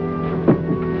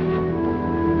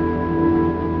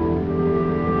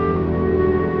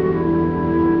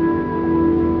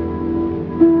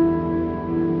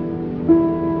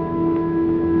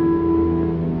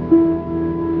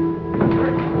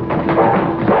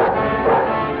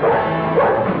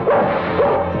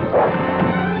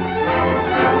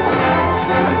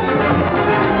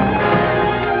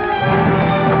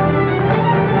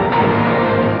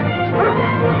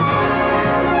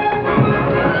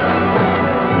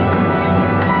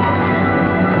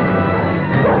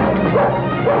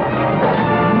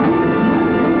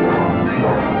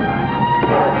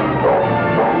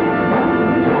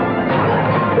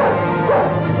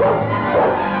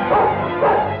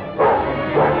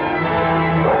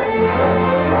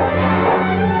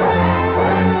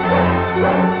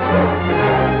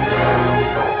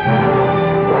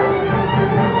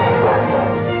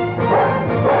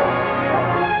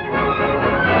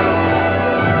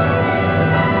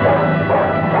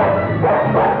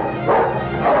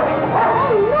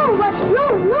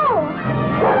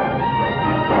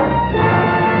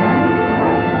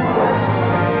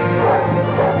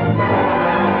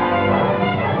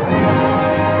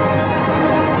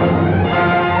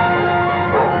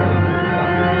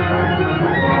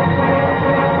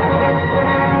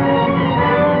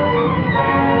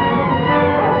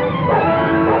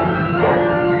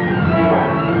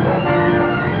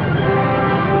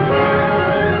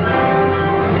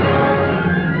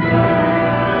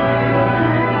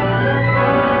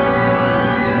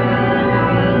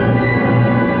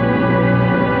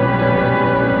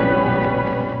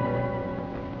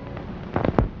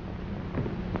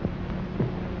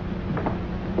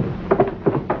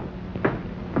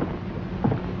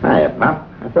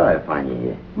 thought I'd find you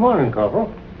here. Morning,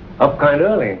 Corporal. Up kind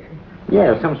of early.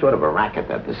 Yeah, some sort of a racket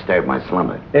that disturbed my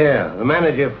slumber. Yeah, the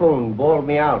manager phoned, bawled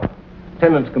me out.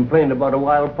 Tenants complained about a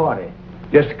wild party.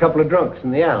 Just a couple of drunks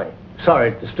in the alley.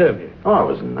 Sorry to disturb you. Oh,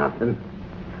 it was nothing.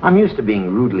 I'm used to being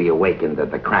rudely awakened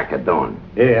at the crack of dawn.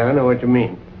 Yeah, I know what you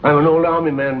mean. I'm an old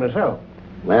army man myself.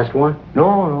 Last one?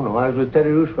 No. I was with Teddy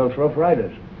Roosevelt's Rough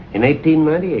Riders in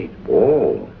 1898.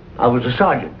 Oh. I was a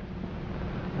sergeant.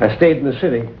 I stayed in the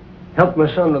city, helped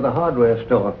my son with a hardware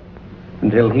store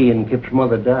until he and Kip's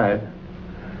mother died.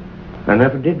 I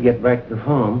never did get back to the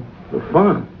farm. The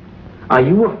farm? Are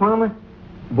you a farmer?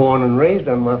 Born and raised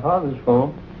on my father's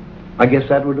farm. I guess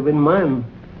that would have been mine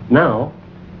now,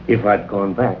 if I'd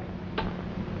gone back.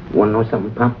 You want to know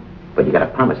something, Pop? But you got to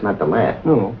promise not to laugh.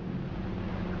 No.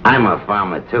 I'm a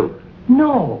farmer, too.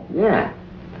 No. Yeah.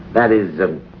 That is,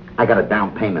 I got a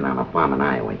down payment on a farm in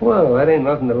Iowa. Well, that ain't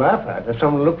nothing to laugh at. That's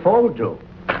something to look forward to.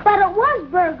 But it was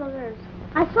burglars.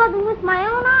 I saw them with my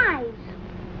own eyes.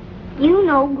 You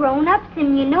know grown-ups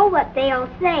and you know what they'll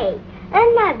say.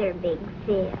 Another big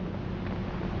sin.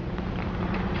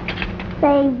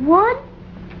 They would?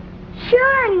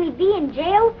 Sure, and we'd be in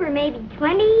jail for maybe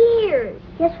 20 years.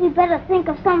 Guess we better think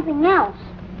of something else.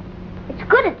 It's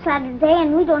good it's Saturday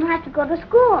and we don't have to go to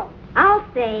school. I'll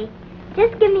say.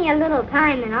 Just give me a little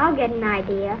time and I'll get an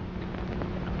idea.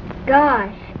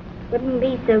 Gosh, wouldn't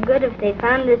be so good if they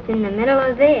found us in the middle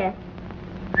of this.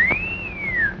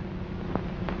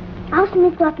 I'll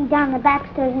sneak Lucky down the back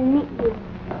stairs and meet you.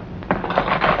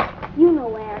 You know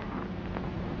where.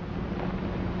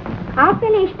 I'll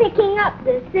finish picking up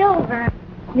the silver.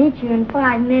 Meet you in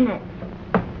 5 minutes.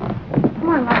 Come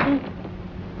on, Lucky.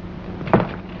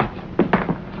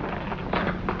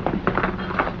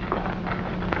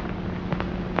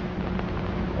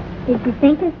 Did you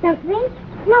think of something?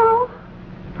 No.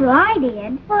 Well, I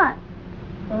did. What?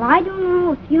 Well, I don't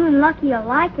know if you and Lucky will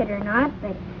like it or not,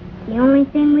 but it's the only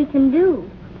thing we can do.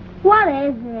 What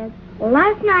is it? Well,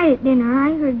 last night at dinner,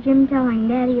 I heard Jim telling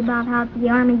Daddy about how the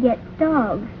Army gets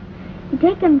dogs. You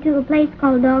take them to a place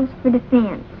called Dogs for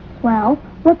Defense. Well,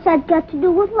 what's that got to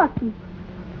do with Lucky?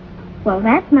 Well,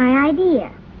 that's my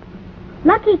idea.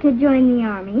 Lucky could join the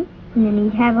Army, and then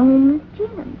he'd have a home with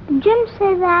Jim. Did Jim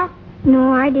say that?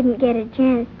 No, I didn't get a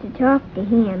chance to talk to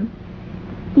him.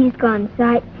 He's gone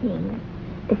sightseeing.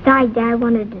 Besides, I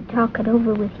wanted to talk it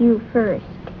over with you first.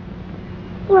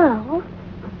 Well,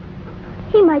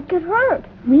 he might get hurt.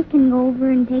 We can go over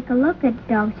and take a look at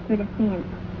Dogs for Defense.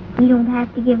 We don't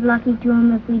have to give Lucky to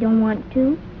him if we don't want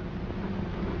to.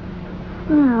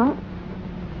 Well,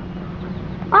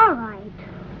 all right.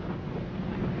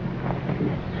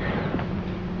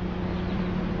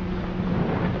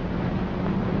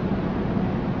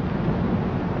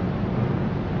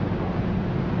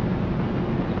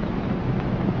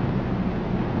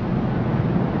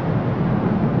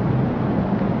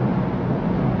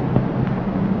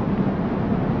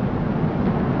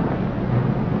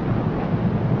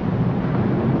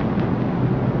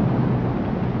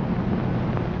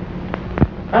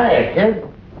 Hiya, kid.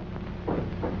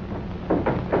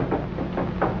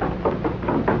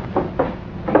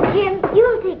 Jim,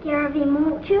 you'll take care of him,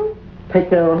 won't you? Take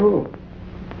care of who?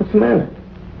 What's the matter?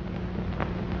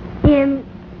 Jim,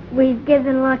 we've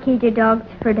given Lucky to Dogs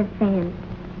for Defense.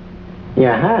 You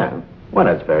have? Well,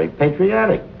 that's very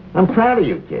patriotic. I'm proud of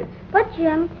you kids. But,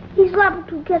 Jim, he's liable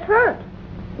to get hurt.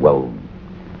 Well,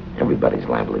 everybody's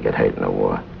liable to get hurt in a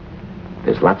war.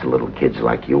 There's lots of little kids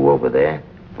like you over there,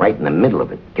 right in the middle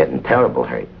of it, getting terrible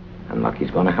hurt. And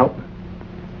Lucky's going to help them.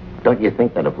 Don't you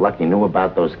think that if Lucky knew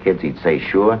about those kids, he'd say,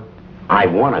 sure, I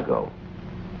want to go?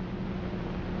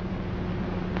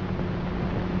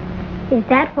 Is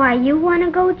that why you want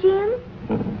to go, Jim?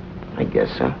 I guess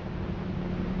so.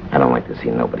 I don't like to see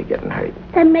nobody getting hurt.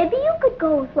 Then maybe you could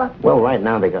go with Lucky. Well, right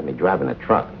now they got me driving a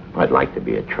truck. I'd like to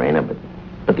be a trainer,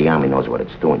 but the Army knows what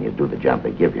it's doing. You do the job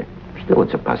they give you. Still,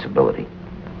 it's a possibility.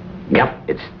 Yep,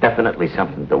 it's definitely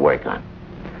something to work on.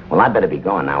 Well, I better be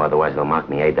going now, otherwise they'll mark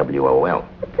me AWOL.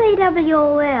 What's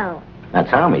AWOL?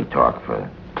 That's Army talk for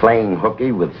playing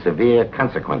hooky with severe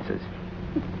consequences.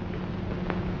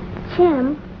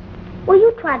 Jim, will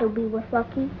you try to be with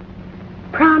Lucky?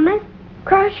 Promise?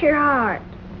 Cross your heart.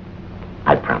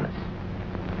 I promise.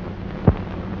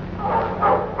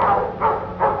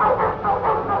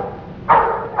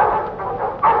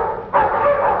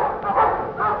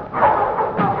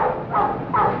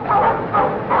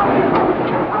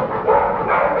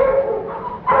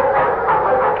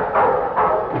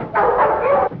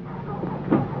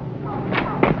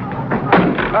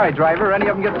 All right, driver, any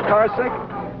of them get the car sick?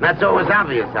 That's always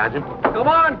obvious, Sergeant. Come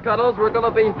on, Cuddles. We're going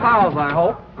to be pals, I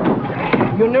hope.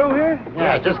 You new here?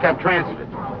 Yeah, I just got transferred.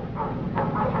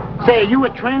 Say, are you a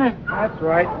trainer? That's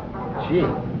right. Gee,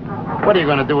 what are you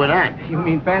going to do with that? You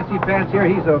mean fancy fancier?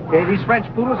 He's okay. These French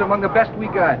poodles are among the best we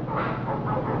got.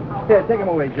 Here, take him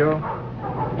away, Joe.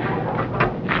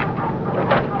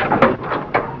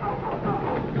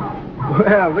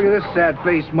 Well, look at this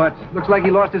sad-faced mutt. Looks like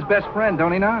he lost his best friend,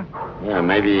 don't he now? Yeah,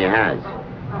 maybe he has.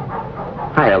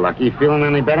 Hiya, Lucky. Feeling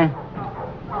any better?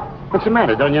 What's the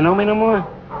matter? Don't you know me no more?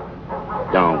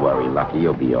 Don't worry, Lucky.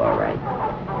 You'll be all right.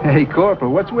 Hey,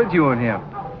 Corporal, what's with you and him?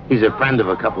 He's a friend of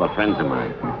a couple of friends of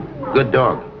mine. Good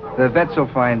dog. The vets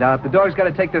will find out. The dog's got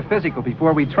to take the physical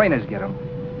before we trainers get him.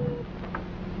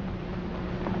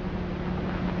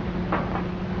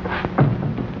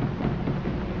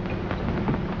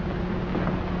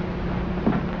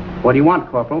 What do you want,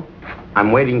 Corporal?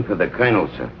 I'm waiting for the colonel,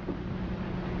 sir.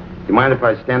 Do you mind if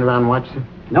I stand around and watch, sir?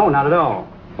 No, not at all.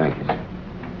 Thank you, sir.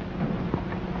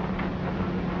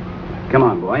 Come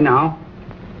on, boy, now.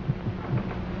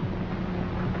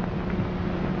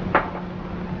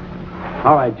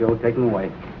 All right, Joe, take him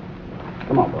away.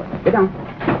 Come on, boy. Get down.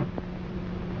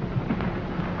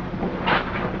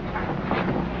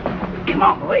 Come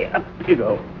on, boy. Up you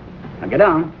go. Now get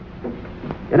down.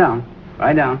 Get down.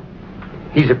 Lie down.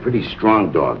 He's a pretty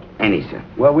strong dog, ain't he, sir?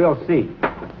 Well, we'll see.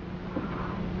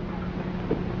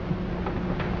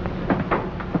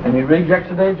 Any rejects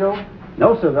today, Joe?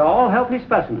 No, sir, they're all healthy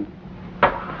specimens.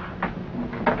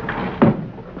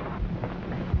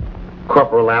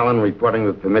 Corporal Allen reporting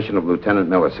with permission of Lieutenant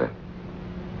Miller, sir.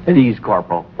 At ease,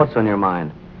 Corporal. What's on your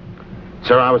mind?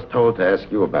 Sir, I was told to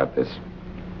ask you about this.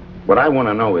 What I want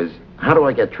to know is, how do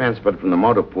I get transferred from the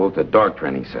motor pool to dog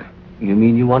training, sir? You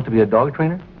mean you want to be a dog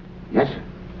trainer? Yes, sir.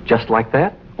 Just like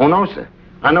that? Oh, no, sir.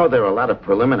 I know there are a lot of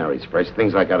preliminaries first,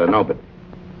 things I got to know, but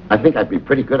I think I'd be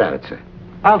pretty good at it, sir.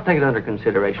 I'll take it under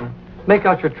consideration. Make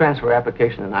out your transfer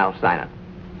application and I'll sign it.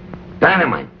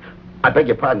 Dynamite. I beg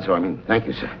your pardon, sir. Thank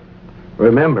you, sir.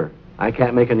 Remember, I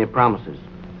can't make any promises.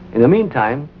 In the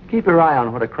meantime, keep your eye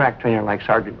on what a crack trainer like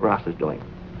Sergeant Ross is doing.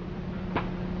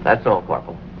 That's all,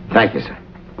 Corporal. Thank you, sir.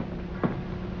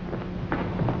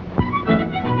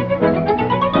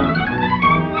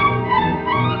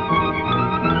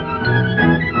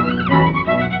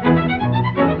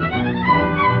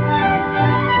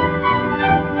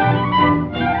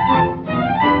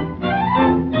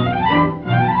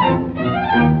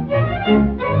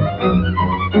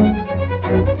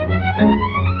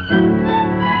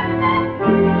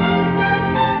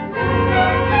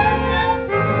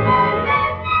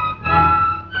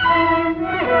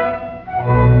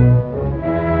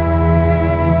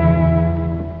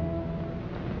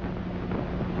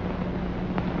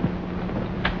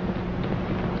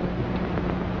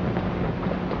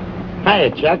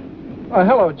 Hiya, Chuck. Oh,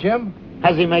 hello, Jim.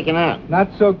 How's he making out? Not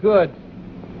so good.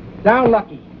 Down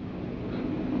Lucky.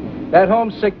 That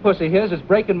homesick pussy of his is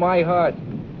breaking my heart.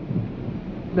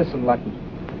 Listen, Lucky.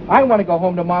 I want to go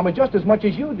home to Mama just as much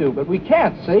as you do, but we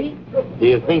can't, see? Do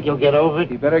you think you'll get over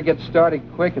it? You better get started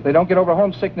quick. If they don't get over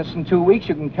homesickness in 2 weeks,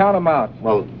 you can count them out.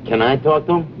 Well, can I talk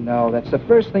to him? No, that's the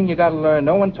first thing you got to learn.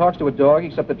 No one talks to a dog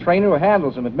except the trainer who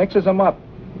handles him. It mixes them up.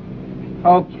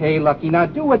 Okay, Lucky. Now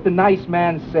do what the nice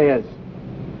man says.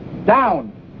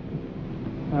 Down.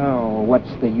 Oh,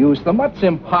 what's the use? The mutt's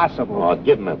impossible. Oh,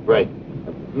 give him a break.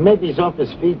 Maybe he's off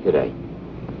his feet today.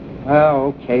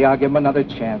 Oh, okay. I'll give him another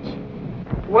chance.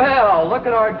 Well, look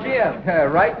at our Jim.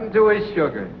 Right into his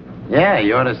sugar. Yeah,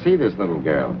 you ought to see this little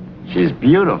girl. She's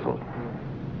beautiful.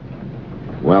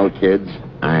 Well, kids,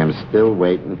 I am still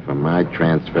waiting for my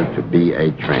transfer to be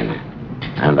a trainer.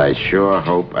 And I sure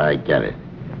hope I get it.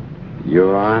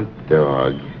 Your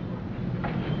dog,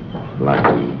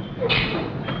 Lucky,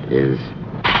 is...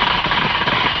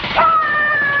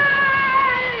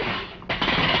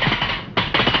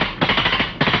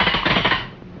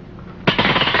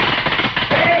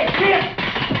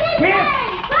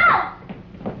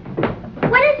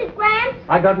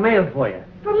 I got mail for you.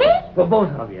 For me? For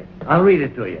both of you. I'll read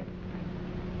it to you.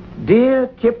 Dear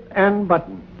Kip and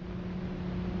Button.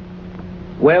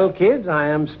 Well, kids, I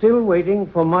am still waiting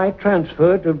for my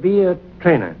transfer to be a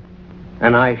trainer.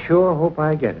 And I sure hope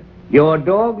I get it. Your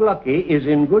dog, Lucky, is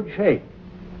in good shape.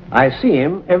 I see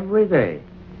him every day.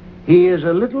 He is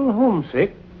a little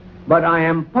homesick, but I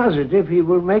am positive he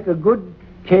will make a good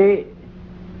canine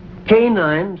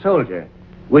soldier,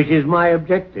 which is my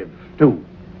objective, too.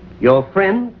 Your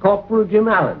friend, Corporal Jim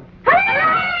Allen.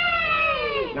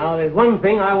 Hooray! Now, there's one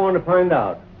thing I want to find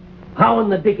out. How in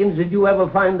the dickens did you ever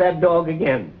find that dog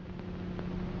again?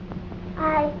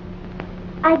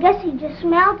 I guess he just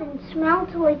smelled and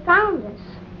smelled till he found us.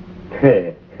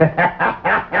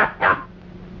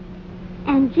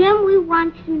 And Jim, we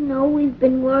want you to know we've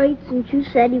been worried since you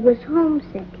said he was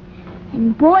homesick.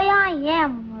 And boy, I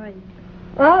am worried.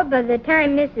 Well, by the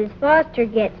time Mrs. Foster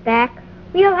gets back,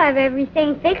 we'll have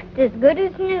everything fixed as good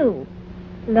as new.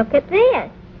 Look at this.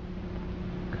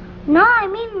 No, I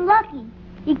mean Lucky.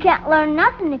 He can't learn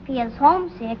nothing if he is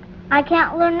homesick. I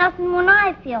can't learn nothing when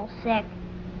I feel sick.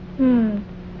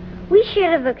 We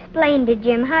should have explained to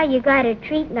Jim how you gotta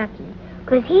treat Lucky,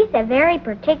 'cause he's a very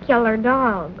particular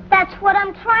dog. That's what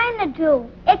I'm trying to do.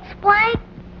 Explain.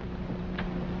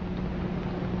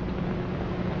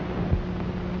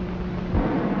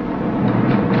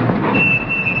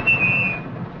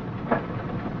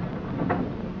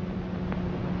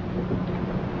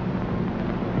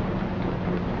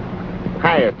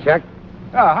 Hiya, Chuck.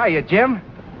 Oh, hiya, Jim.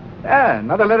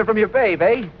 Another letter from your babe,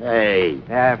 eh? Hey.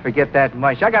 Forget that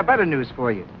mush. I got better news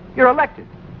for you. You're elected.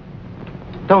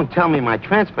 Don't tell me my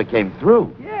transfer came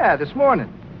through. Yeah, this morning.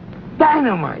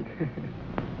 Dynamite.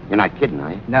 You're not kidding,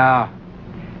 are you? No.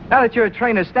 Now that you're a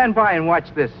trainer, stand by and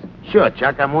watch this. Sure,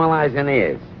 Chuck. I'm all eyes and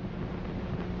ears.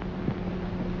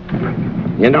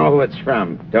 You know who it's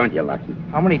from, don't you, Lucky?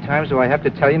 How many times do I have to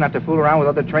tell you not to fool around with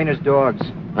other trainers' dogs?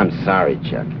 I'm sorry,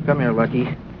 Chuck. Come here, Lucky.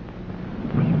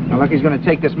 Now, Lucky's going to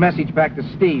take this message back to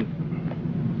Steve.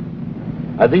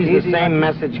 Are these Easy, the same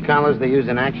Lucky. message collars they use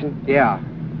in action? Yeah.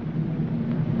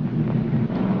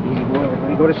 Easy, boy. Let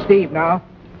me go to Steve now.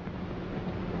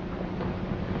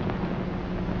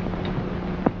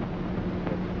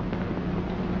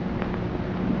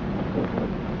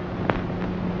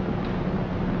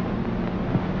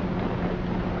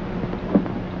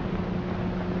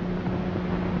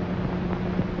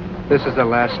 This is the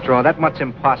last straw. That much's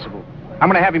impossible. I'm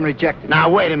going to have him rejected. Now,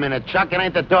 wait a minute, Chuck. It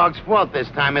ain't the dog's fault this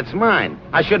time. It's mine.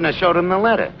 I shouldn't have showed him the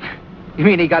letter. You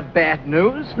mean he got bad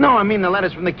news? No, I mean the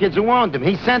letters from the kids who owned him.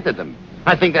 He sent it them.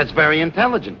 I think that's very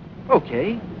intelligent.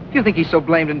 Okay. If you think he's so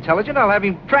blamed intelligent, I'll have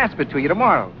him transferred to you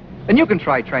tomorrow. And you can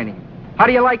try training him. How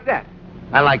do you like that?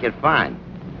 I like it fine.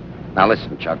 Now,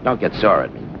 listen, Chuck, don't get sore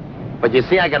at me. But you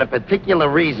see, I got a particular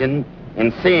reason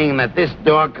in seeing that this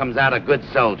dog comes out a good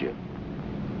soldier.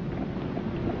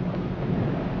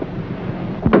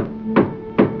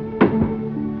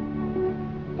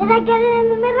 Did I get it in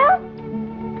the middle?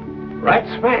 Right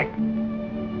smack.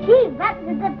 Gee, that's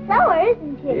a good seller,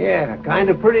 isn't it? Yeah, kind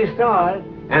of pretty stars.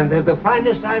 And they're the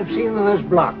finest I've seen in this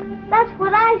block. That's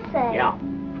what I say. Yeah.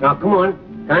 Now, come on.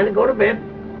 Time to go to bed.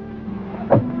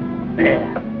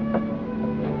 There.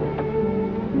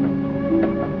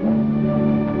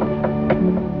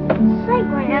 Say,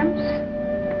 Gramps,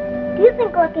 do you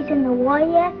think Lucky's in the war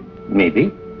yet?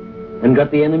 Maybe. And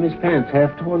got the enemy's pants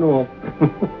half torn off.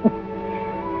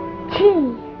 Gee,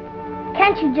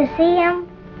 can't you just see him?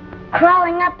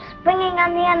 Crawling up, springing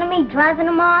on the enemy, driving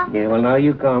him off? Yeah, well, now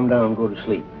you calm down and go to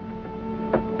sleep.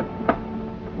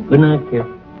 Good night, kid.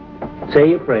 Say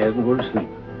your prayers and go to sleep.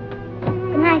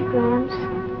 Good night, Gramps.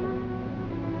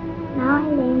 Now I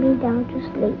lay me down to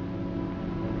sleep.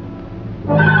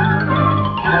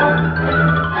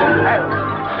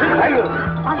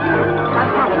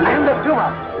 I'm the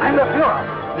Führer. I'm the Führer.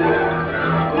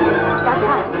 That's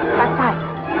right.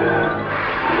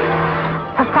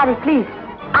 Pascali, please.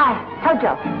 I,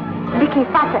 soldier. Vicky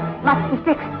Fasse must be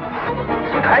fixed.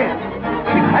 Heil.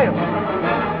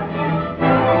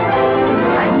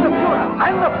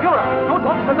 I'm the Führer. Du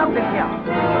don't belong in here.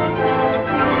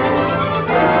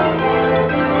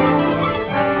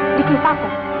 Vicky Fasse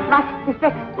must be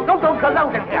fixed. Du don't belong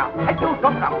in here. I do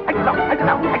not know.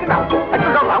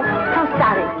 So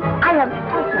sorry. I am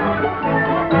soldier.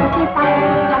 Vicky Fasse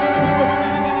must be fixed.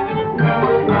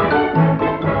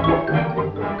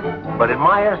 But in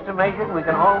my estimation, we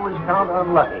can always count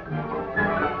on Lucky.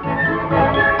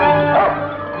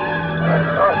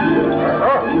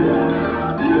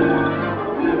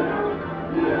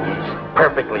 He's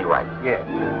perfectly right. Yeah.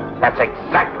 That's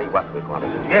exactly what we're going to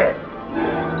do. Yeah.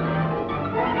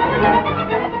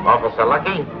 Officer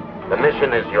Lucky, the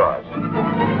mission is yours.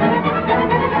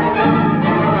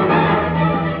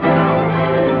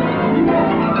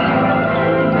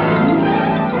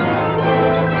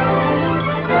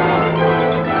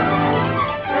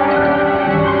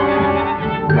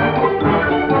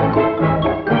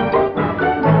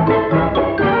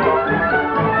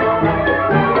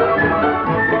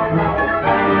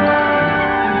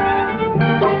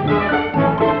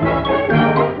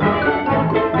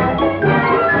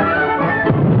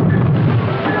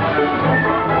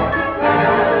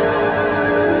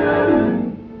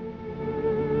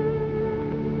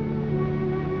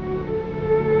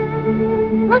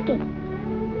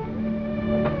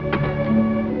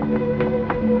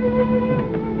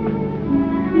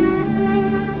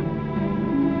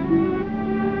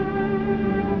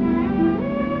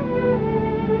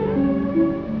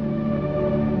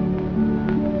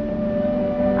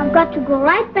 go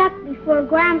right back before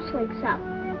Graham wakes up.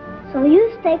 So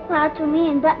you stay quiet till me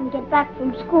and Button get back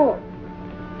from school.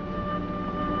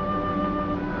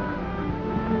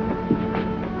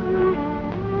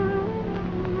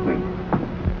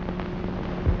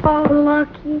 Oh,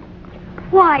 Lucky.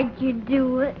 Why'd you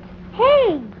do it?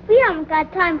 Hey, we haven't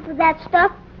got time for that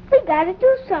stuff. We gotta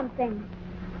do something.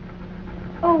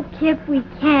 Oh, Kip, we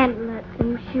can't let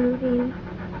them shoot him.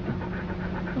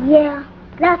 Yeah,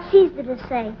 that's easy to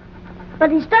say. But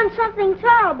he's done something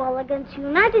terrible against the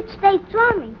United States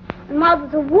Army. And while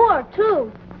there's a war,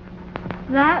 too.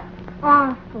 That's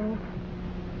awful.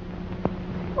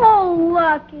 Oh,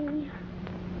 Lucky.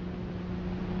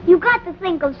 You got to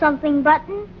think of something,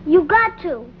 Button. You got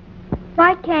to.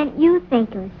 Why can't you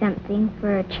think of something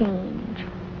for a change?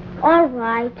 All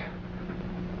right.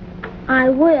 I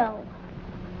will.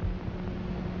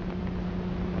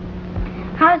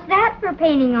 How's that for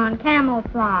painting on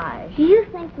camouflage? Do you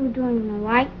think we're doing the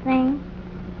right thing?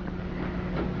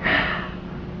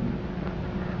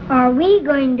 Are we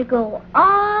going to go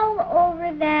all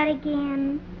over that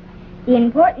again? The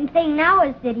important thing now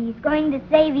is that he's going to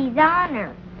save his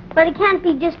honor. But it can't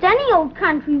be just any old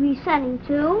country we send him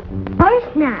to. Of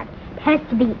course not. It has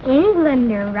to be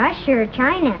England or Russia or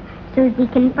China so he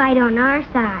can fight on our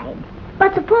side.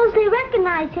 But suppose they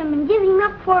recognize him and give him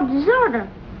up for a deserter.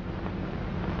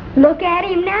 Look at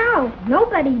him now.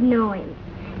 Nobody'd know him.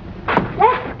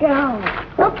 Let's go.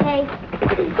 Okay.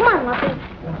 Come on, Lucky.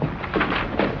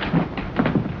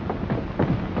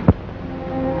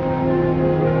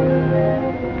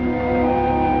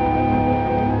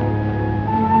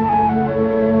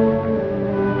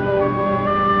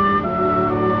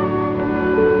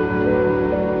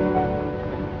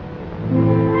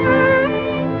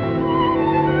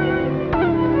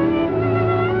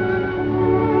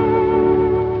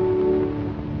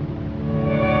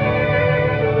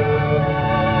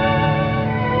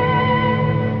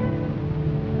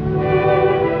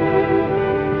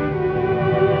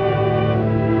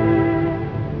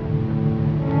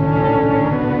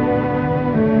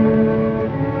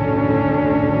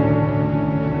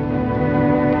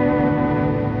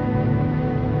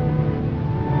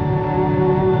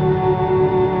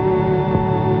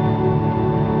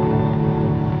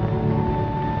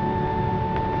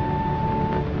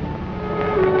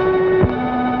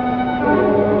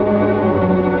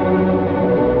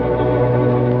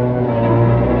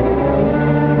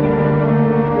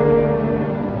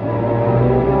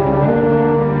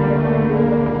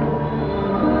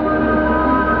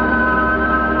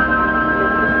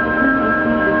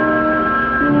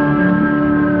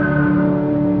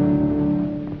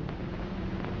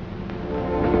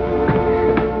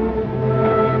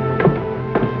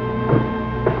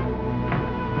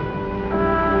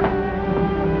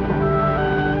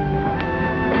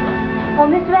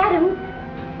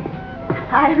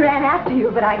 I ran after you,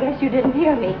 but I guess you didn't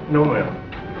hear me. No, ma'am.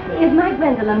 Is Mike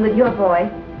Gwendolen with your boy?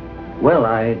 Well,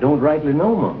 I don't rightly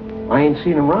know, Mom. I ain't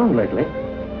seen him around lately.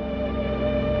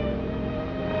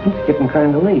 It's getting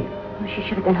kind of late. Oh, she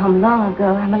should have been home long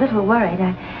ago. I'm a little worried.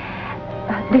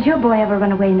 Did your boy ever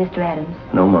run away, Mr. Adams?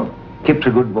 No, Mom. Kip's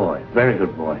a good boy. Very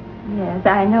good boy. Yes,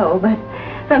 I know, but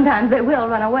sometimes they will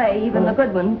run away, even the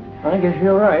good ones. I guess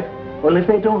you're right. Well, if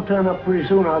they don't turn up pretty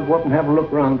soon, I'll go up and have a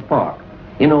look around the park.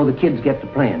 You know, the kids get to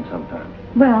playing sometimes.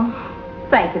 Well,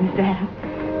 thank you, Mr. Adams.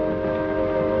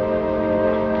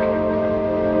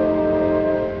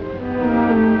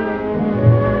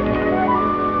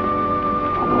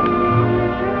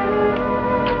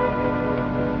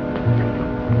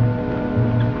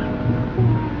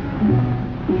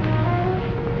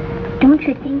 Don't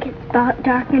you think it's about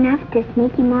dark enough to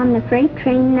sneak him on the freight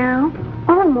train now?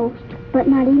 Almost, but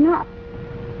not enough.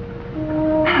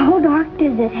 How dark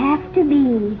does it have to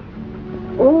be?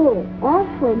 Oh,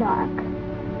 awfully dark.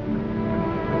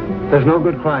 There's no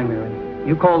good crime, Mary.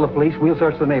 You call the police, we'll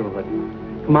search the neighborhood.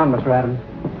 Come on, Mr. Adams.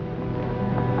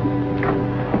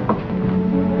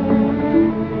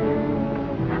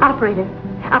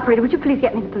 Operator, would you please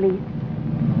get me the police?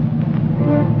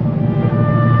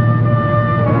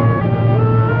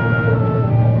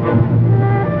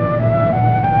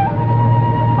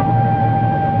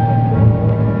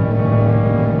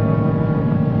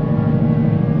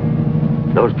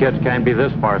 Those kids can't be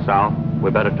this far south.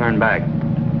 We better turn back.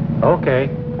 Okay.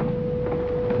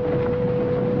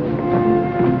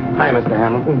 Hi, Mr.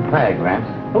 Hamilton. Hi, Gramps.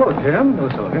 Hello, Jim. Hello,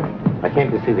 Soldier. I came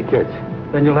to see the kids.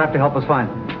 Then you'll have to help us find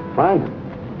them. Find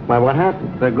them? Why, what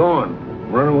happened? They're gone.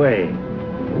 Run away.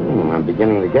 I'm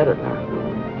beginning to get it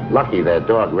now. Lucky that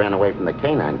dog ran away from the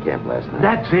canine camp last night.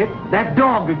 That's it. That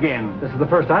dog again. This is the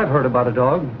first I've heard about a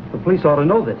dog. The police ought to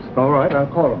know this. All right, I'll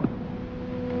call him.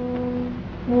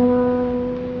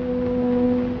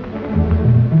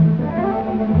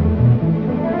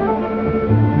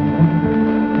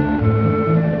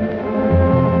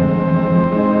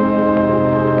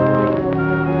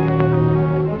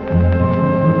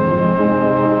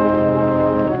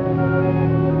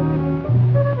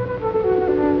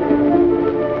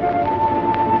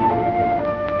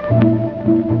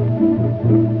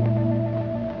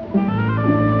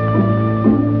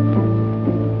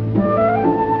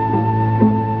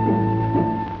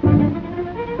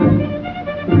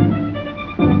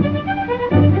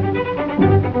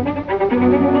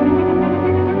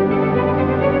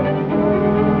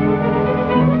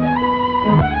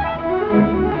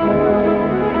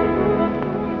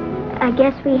 I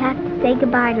guess we have to say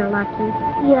goodbye to Lucky.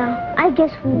 Yeah, I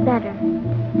guess we better.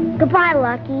 Goodbye,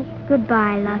 Lucky.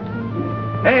 Goodbye, Lucky.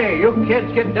 Hey, you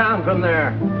kids, get down from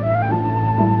there.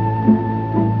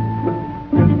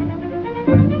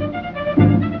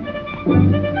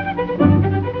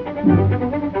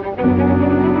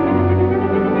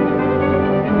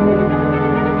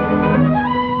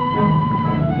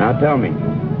 Now tell me,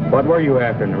 what were you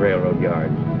after in the railroad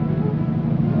yards?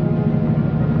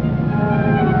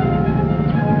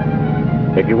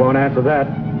 If you won't answer that,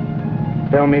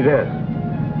 tell me this.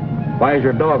 Why is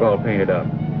your dog all painted up?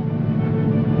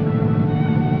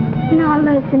 Now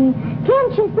listen,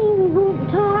 can't you see we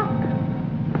won't talk?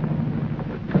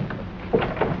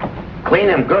 Clean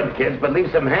him good, kids, but leave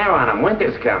some hair on him.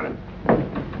 Winter's coming.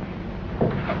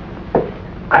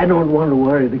 I don't want to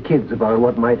worry the kids about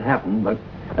what might happen, but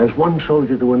as one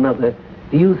soldier to another,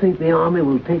 do you think the Army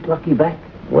will take Lucky back?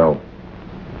 Well,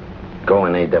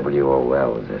 going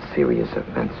AWOL is a serious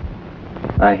offense.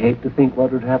 I hate to think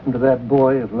what would happen to that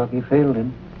boy if Lucky failed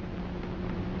him.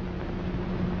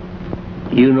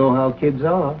 You know how kids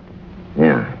are.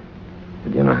 Yeah,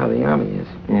 but you know how the Army is.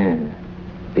 Yeah.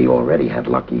 They already had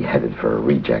Lucky headed for a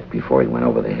reject before he went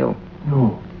over the hill.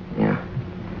 No. Yeah.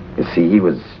 You see, he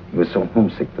was so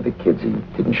homesick for the kids, he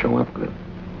didn't show up good.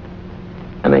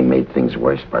 And they made things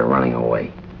worse by running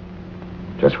away.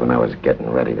 Just when I was getting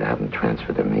ready to have him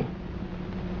transferred to me.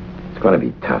 It's going to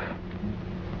be tough.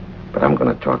 But I'm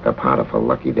going to talk up harder for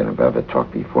Lucky than I've ever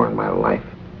talked before in my life.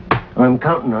 I'm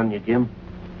counting on you, Jim.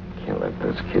 Can't let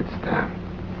those kids down.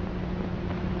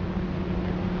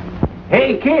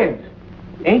 Hey, kids!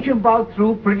 Ain't you about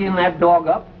through prettying that dog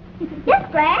up?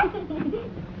 Yes, Brad.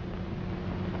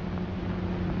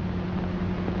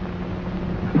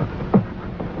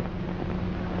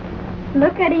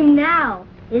 Look at him now.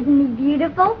 Isn't he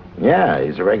beautiful? Yeah,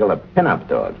 he's a regular pin-up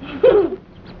dog.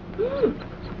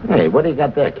 Hey, what do you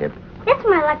got there, kid? That's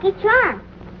my lucky charm.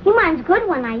 He minds good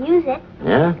when I use it.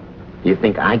 Yeah? Do you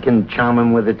think I can charm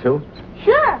him with it, too?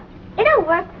 Sure. It'll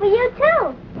work for you,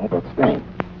 too. Well, let's think.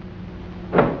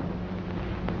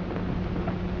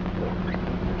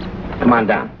 Come on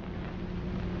down.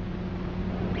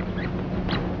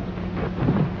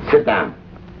 Sit down.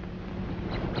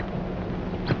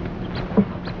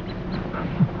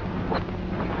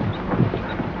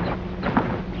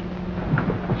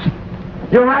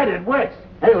 You're right, it works.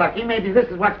 Hey, Lucky, maybe this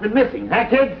is what's been missing, huh,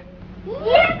 kids?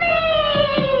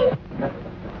 Yippee!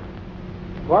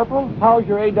 Corporal, how's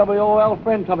your AWOL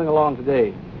friend coming along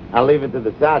today? I'll leave it to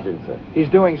the sergeant, sir. He's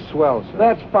doing swell, sir.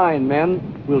 That's fine, men.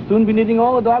 We'll soon be needing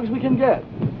all the dogs we can get.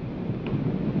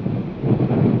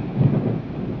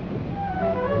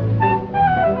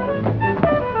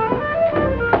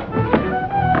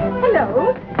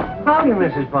 Hello. Howdy,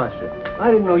 Mrs. Foster.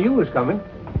 I didn't know you was coming.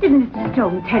 Didn't Mr.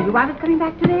 Stone tell you I was coming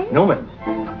back today? No, ma'am.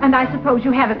 And I suppose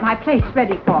you haven't my place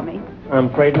ready for me. I'm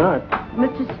afraid not.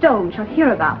 Mr. Stone shall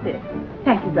hear about this.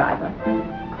 Thank you, driver.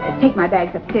 Take my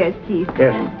bags upstairs, please.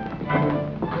 Yes.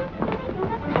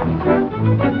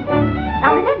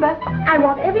 Now remember, I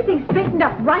want everything straightened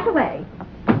up right away.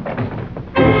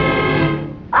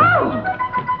 Oh!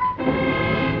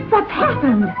 What's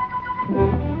happened?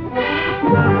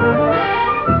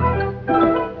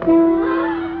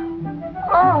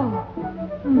 Oh,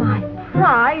 my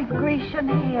prize Grecian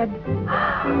head.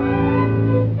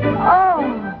 Oh.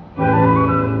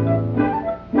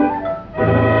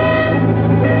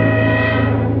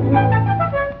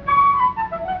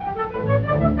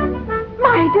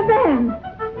 My divan.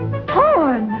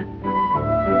 Torn.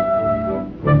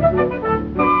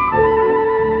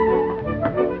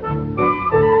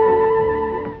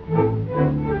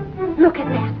 Look at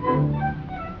that.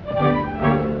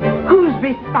 Who's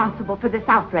responsible for this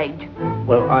outrage?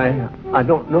 Well, I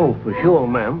don't know for sure,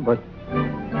 ma'am, but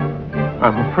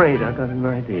I'm afraid I got an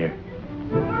idea.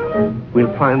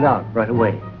 We'll find out right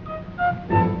away.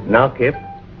 Now, Kip,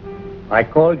 I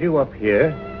called you up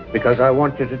here because I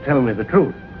want you to tell me the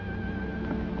truth.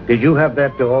 Did you have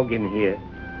that dog in here?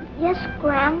 Yes,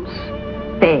 Gramps.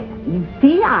 There, you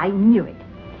see, I knew it.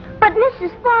 But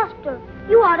Mrs. Foster,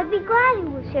 you ought to be glad he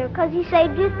was here, 'cause he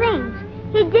saved your things.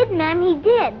 He did, ma'am, he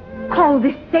did. Call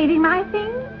this saving my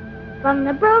things? From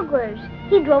the burglars.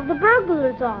 He drove the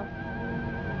burglars off.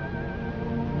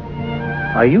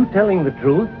 Are you telling the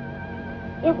truth?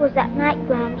 It was that night,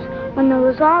 Gramps, when there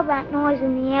was all that noise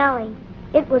in the alley.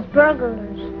 It was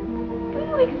burglars. Do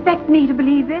you expect me to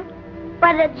believe this?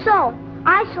 But it's so.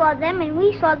 I saw them and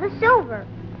we saw the silver.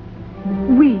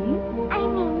 We? I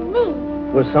mean me.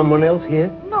 Was someone else here?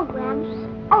 No, Gramps.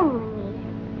 Only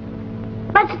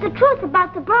me. But it's the truth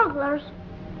about the burglars.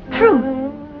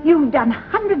 Truth? You've done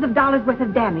hundreds of dollars worth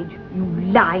of damage, you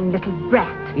lying little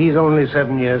brat. He's only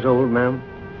 7 years old, ma'am.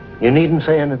 You needn't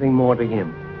say anything more to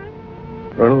him.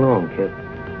 Run along, kid.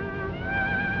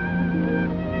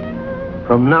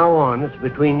 From now on, it's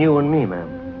between you and me, ma'am.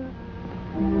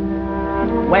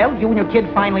 Well, you and your kid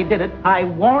finally did it. I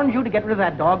warned you to get rid of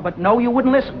that dog, but no, you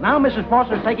wouldn't listen. Now Mrs.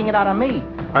 Foster's taking it out on me.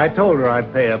 I told her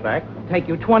I'd pay her back. It'll take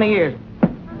you 20 years.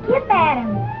 Get at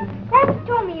him. Gramps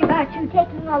told me about you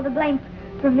taking all the blame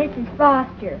for Mrs.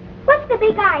 Foster. What's the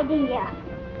big idea?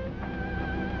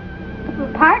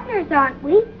 We're partners, aren't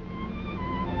we?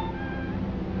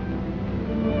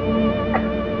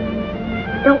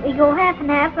 Don't we go half and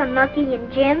half on Lucky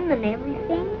and Jim and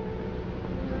everything?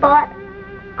 But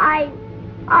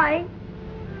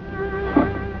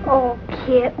Oh,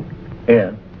 Kip.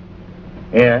 Here.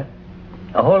 Here.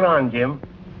 Now, hold on, Jim.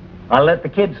 I'll let the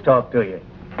kids talk to you.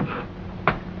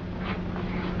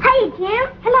 Hey, Jim.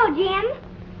 Hello, Jim.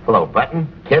 Hello, Button,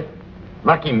 Kip.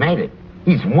 Lucky made it.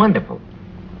 He's wonderful.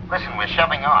 Listen, we're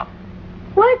shoving off.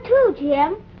 Where to,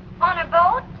 Jim? On a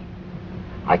boat?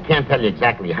 I can't tell you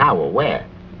exactly how or where,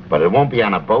 but it won't be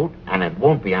on a boat, and it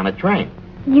won't be on a train.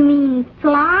 You mean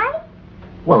fly?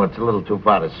 Well, it's a little too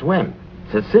far to swim.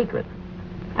 It's a secret.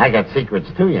 I got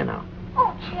secrets, too, you know.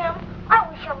 Oh, Jim, I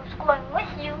wish I was going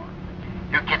with you.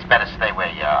 You kids better stay where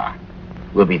you are.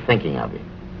 We'll be thinking of you.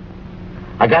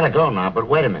 I gotta go now, but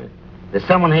wait a minute. There's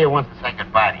someone here who wants to say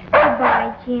goodbye to you.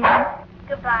 Goodbye, Jim.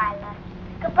 Goodbye, Lucky.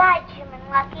 Goodbye, Jim and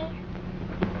Lucky.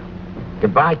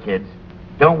 Goodbye, kids.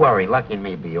 Don't worry, Lucky and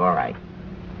me will be all right.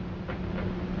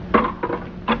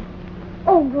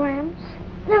 Oh, Gramps,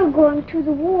 they're going to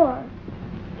the war.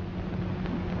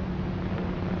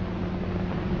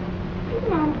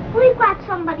 We've got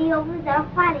somebody over there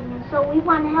fighting, and so we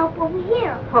want to help over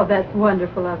here. Oh, that's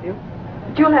wonderful of you.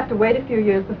 But you'll have to wait a few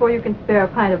years before you can spare a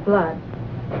pint of blood.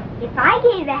 If I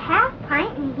gave a half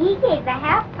pint and he gave a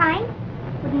half pint,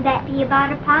 wouldn't that be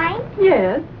about a pint?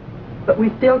 Yes, but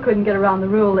we still couldn't get around the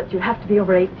rule that you have to be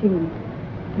over 18.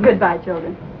 Goodbye,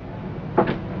 children.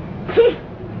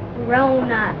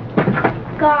 Grown up.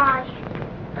 Gosh,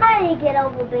 how do you get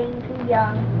over being too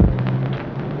young?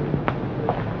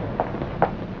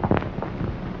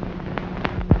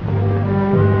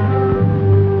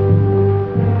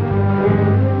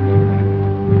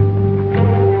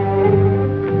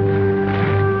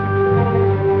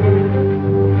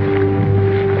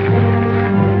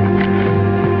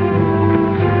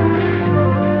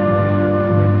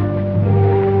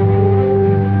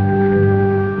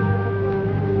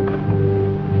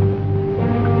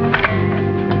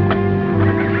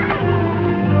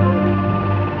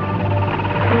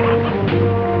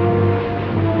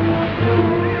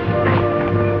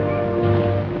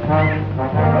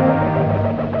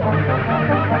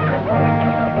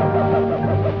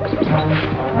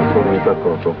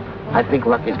 I think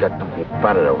Lucky's got something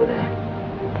spotted over there.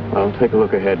 I'll take a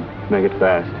look ahead. Make it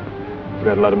fast. We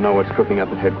gotta let him know what's cooking up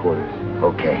at headquarters.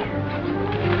 Okay.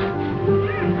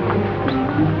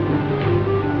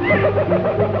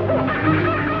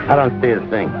 I don't see a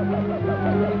thing.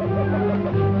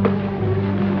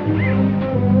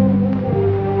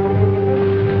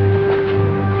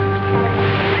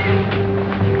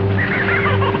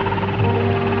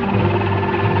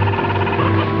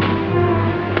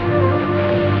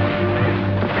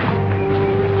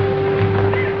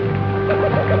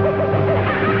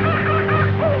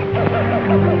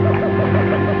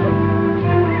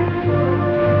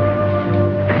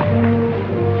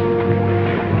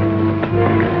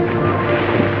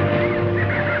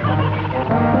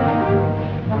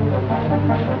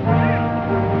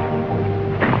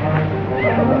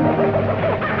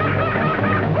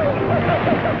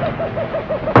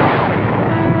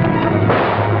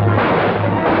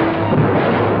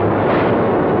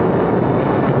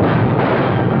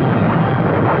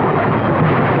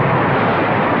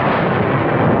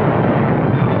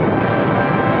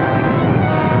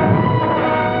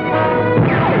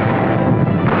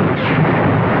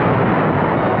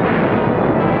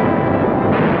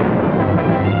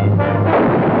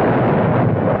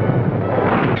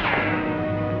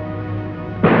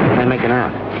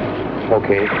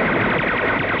 Okay.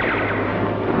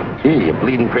 Gee, you're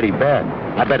bleeding pretty bad.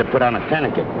 I better put on a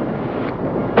tourniquet.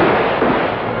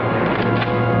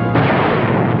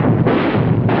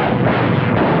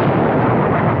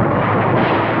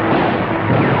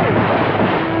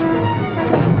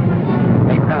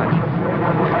 Hey, Doc.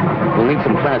 We'll need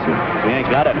some plasma. We ain't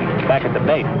got it. Back at the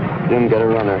base. Jim, get a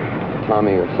runner.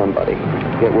 Tommy or somebody.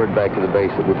 Get word back to the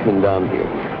base that we're pinned down here.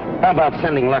 How about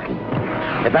sending Lucky?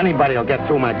 If anybody will get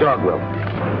through, my dog will.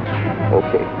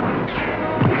 Okay.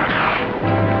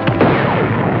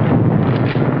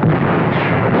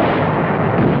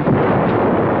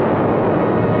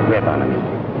 Grab on him.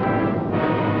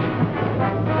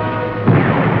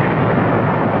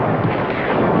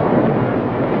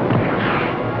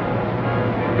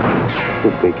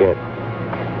 Good big head.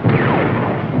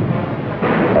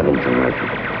 Heavens and mercy.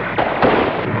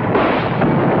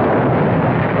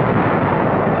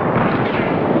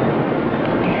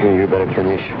 Here, you better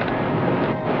finish.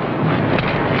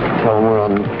 Tell them we're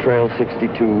on trail 62,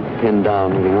 pinned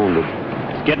down with the wounded.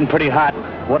 It's getting pretty hot.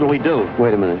 What'll we do?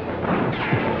 Wait a minute.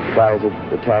 Guys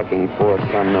are attacking force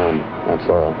unknown. That's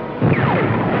all.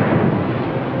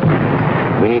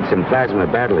 We need some plasma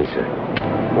badly, sir.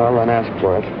 Well, then ask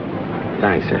for it.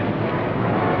 Thanks, sir.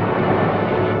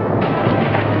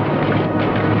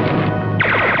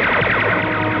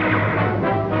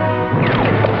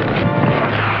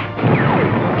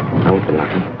 Open,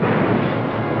 Lucky.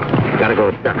 Gotta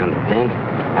go duck on the tank.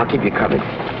 I'll keep you covered.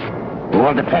 We're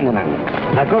all dependent on you.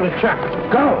 Now go to truck.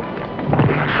 Go!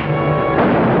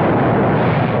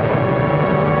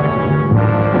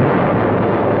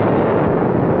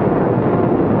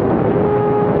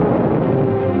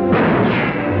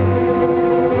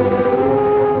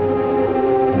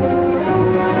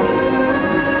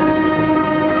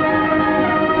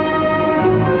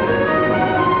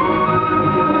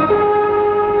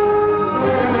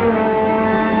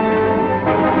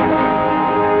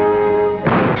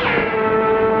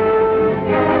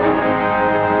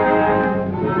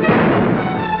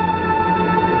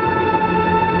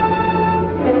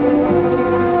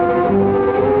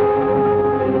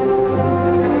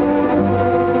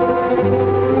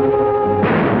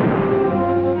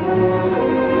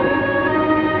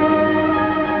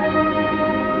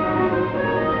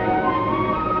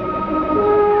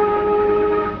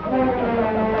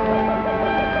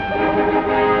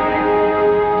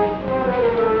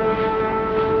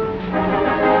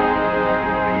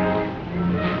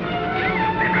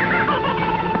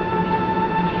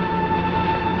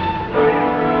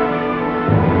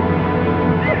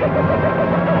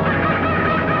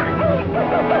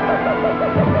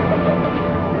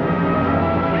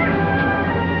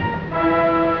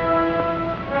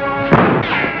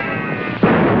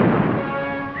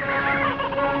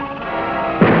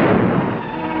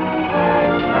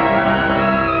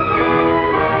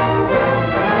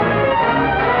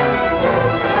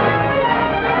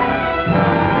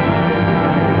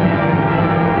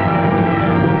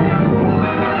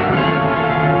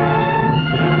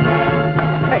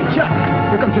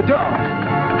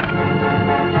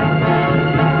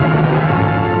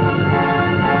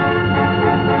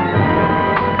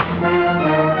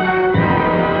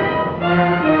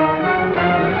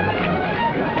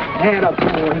 Hand up,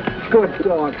 boy. Good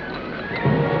dog.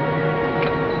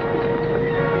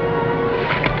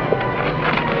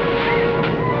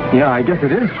 Yeah, I guess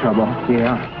it is trouble.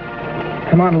 Yeah.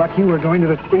 Come on, Lucky, we're going to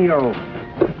the CO.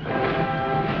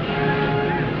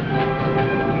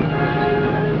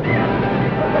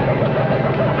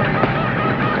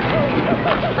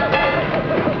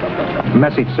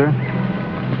 Message, sir.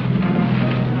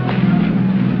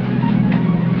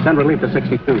 Send relief to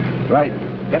 62. Right.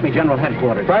 Get me general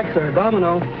headquarters. Right, sir.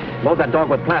 Domino. Load that dog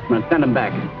with plasma and send him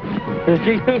back. Here's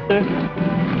G2, sir.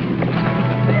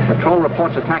 Patrol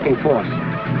reports attacking force.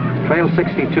 Trail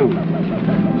 62.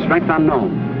 Strength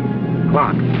unknown.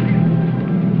 Clock.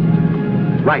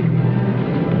 Right.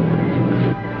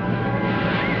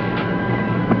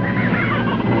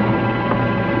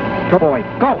 Go, boy.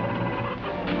 Go!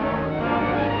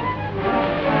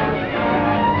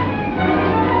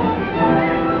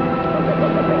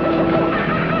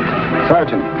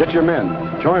 Sergeant, get your men.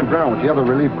 Join Brown with the other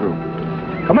relief group.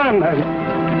 Come on, man.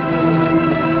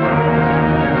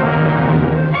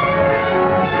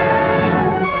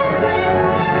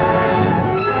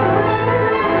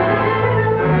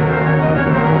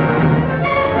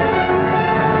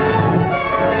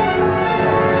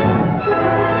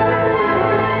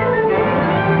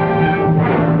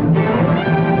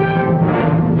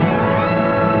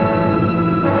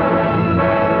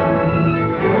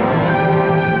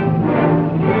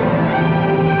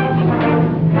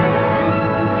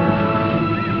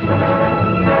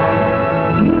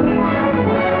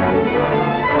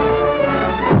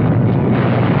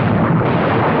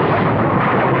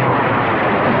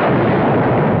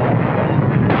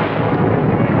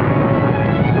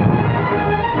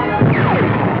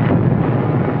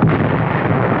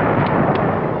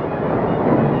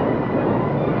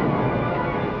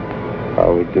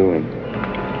 How are we doing?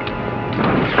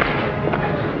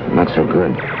 Not so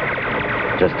good.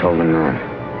 Just holding on.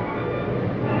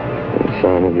 Any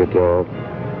sign of your dog?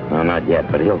 No, not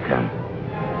yet, but he'll come.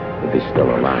 If he's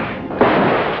still alive.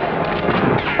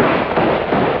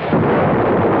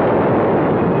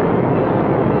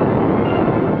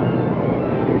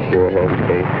 You sure have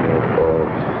faith in your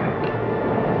dogs.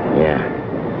 Yeah.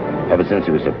 Ever since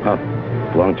he was a pup.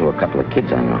 Belonged to a couple of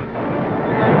kids I know.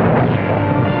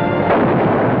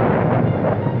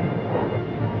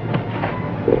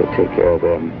 Better take care of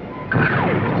them.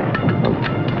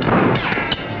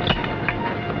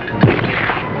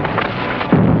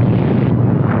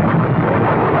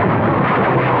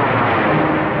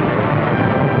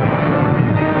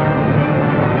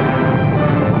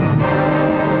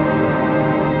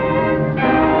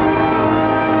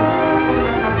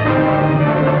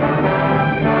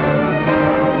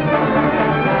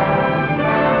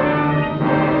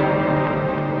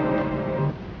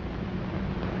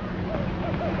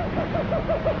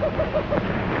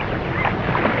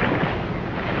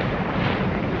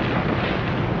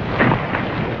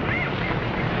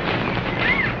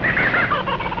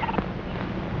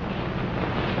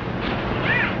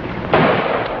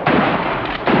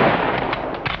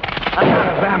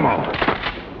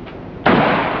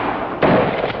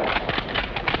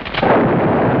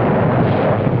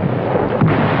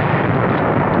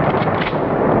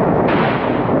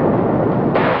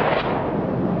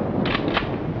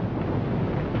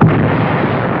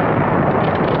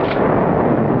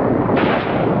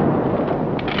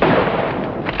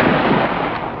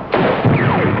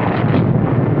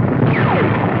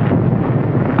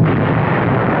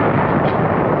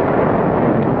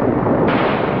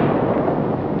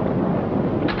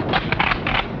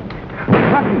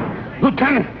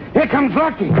 Lieutenant, here comes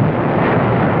Lucky.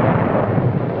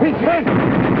 He's hit.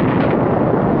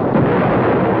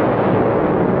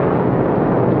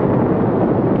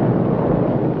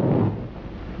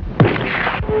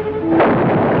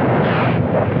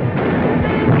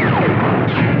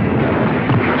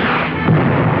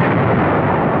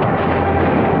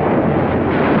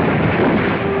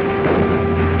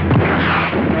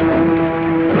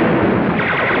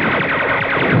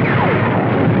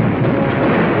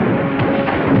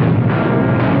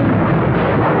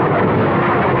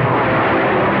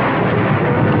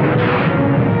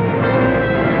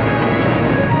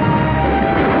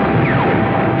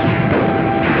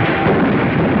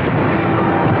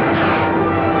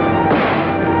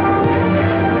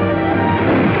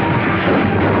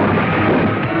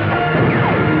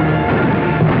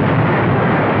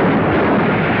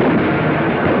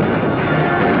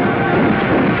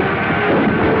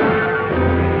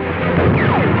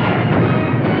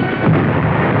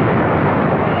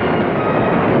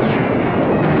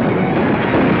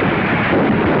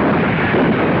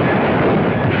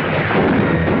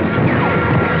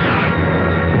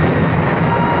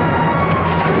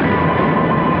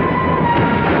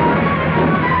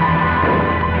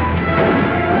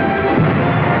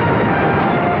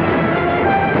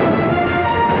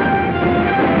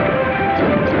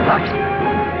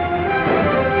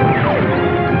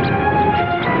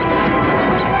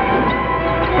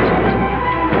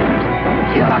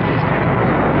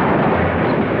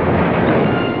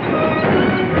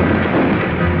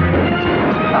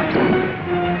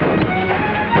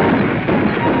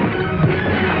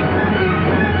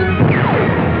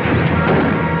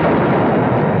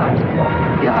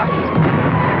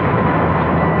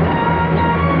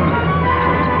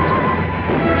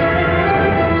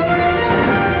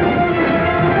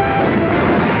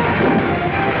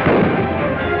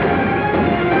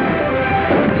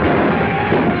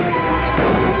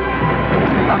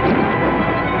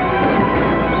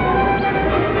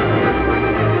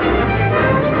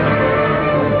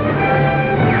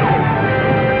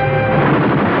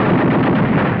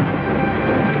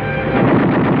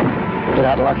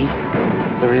 Lucky.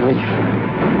 The relief.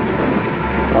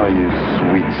 Oh, you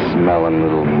sweet-smelling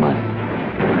little mutt.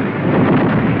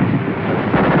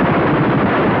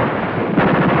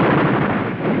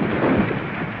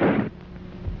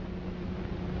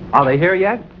 Are they here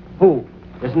yet? Who?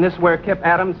 Isn't this where Kip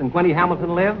Adams and Gwenny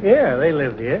Hamilton live? Yeah, they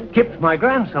live here. Kip's my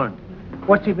grandson.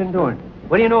 What's he been doing?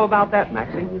 What do you know about that,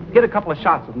 Maxie? Get a couple of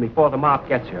shots of him before the mob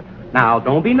gets here. Now,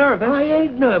 don't be nervous. I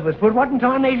ain't nervous, but what in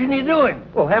tarnation are you doing?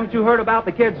 Well, haven't you heard about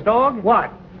the kid's dog? What?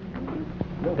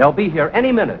 They'll be here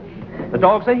any minute. The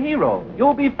dog's a hero.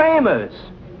 You'll be famous.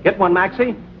 Get one,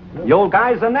 Maxie. The old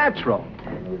guy's a natural.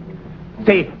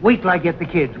 Say, wait till I get the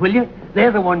kids, will you?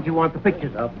 They're the ones you want the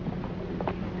pictures of.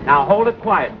 Now, hold it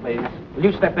quiet, please. Will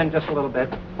you step in just a little bit?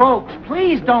 Folks,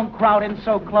 please don't crowd in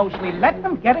so closely. Let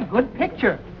them get a good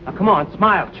picture. Now, come on,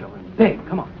 smile, children. Big,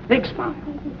 come on. Big smile.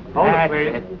 Hold That's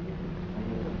it,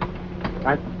 please.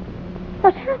 Right.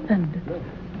 What happened?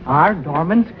 Our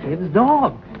Dorman's kid's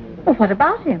dog. Well, what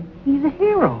about him? He's a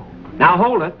hero. Now,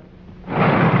 hold it.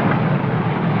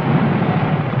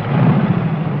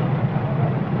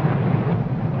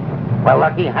 Well,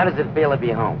 Lucky, how does it feel to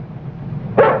be home?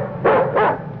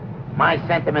 My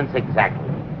sentiments exactly.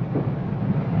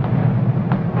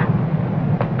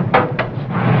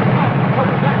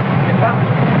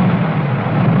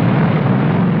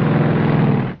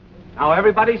 Now,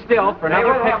 everybody still for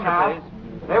another picture,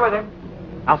 please. Stay with him.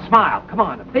 Now, smile. Come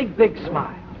on, a big, big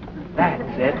smile. That's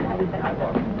it.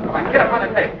 Come on, get up on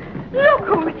the tape. Look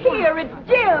who's here. It's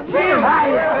Jim.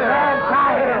 Hiya,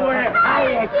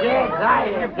 kids.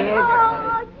 Hiya, kids.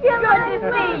 Oh, Jim, good to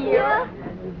see you.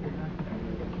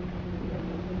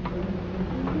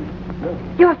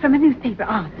 You're from a newspaper,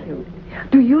 aren't you?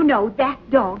 Do you know that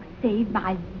dog saved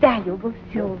my valuable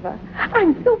silver?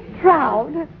 I'm so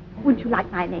proud. Would you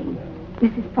like my name?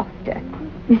 Mrs. Foster.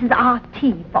 Mrs.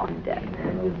 R.T. Foster.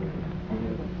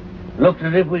 Looks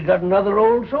as if we got another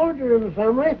old soldier in the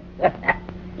family.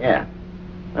 Yeah.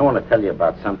 I want to tell you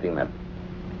about something that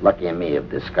Lucky and me have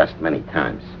discussed many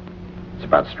times. It's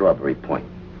about Strawberry Point,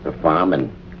 the farm,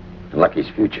 and Lucky's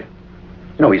future.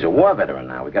 You know, he's a war veteran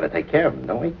now. We got to take care of him,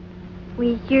 don't we?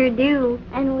 We sure do,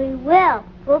 and we will.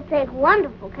 We'll take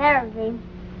wonderful care of him.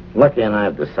 Lucky and I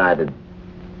have decided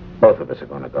both of us are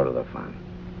going to go to the farm.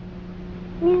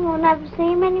 You won't ever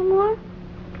see him anymore?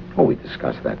 Oh, we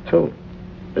discussed that, too.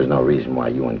 There's no reason why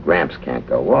you and Gramps can't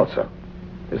go also.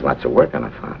 There's lots of work on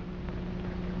a farm.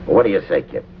 Well, what do you say,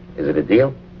 Kip? Is it a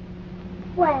deal?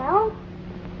 Well,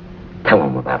 Tell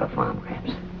him about a farm,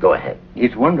 Gramps. Go ahead.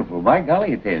 It's wonderful. By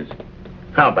golly, it is.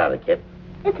 How about it, Kip?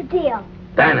 it's a deal.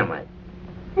 Dynamite.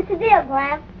 It's a deal,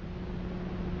 Gramps.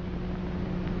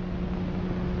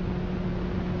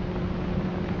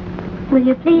 Will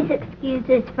you please excuse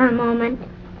us for a moment?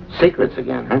 Secrets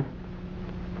again, huh?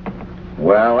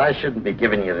 Well, I shouldn't be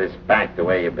giving you this back the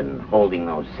way you've been holding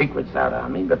those secrets out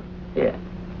on me, but yeah.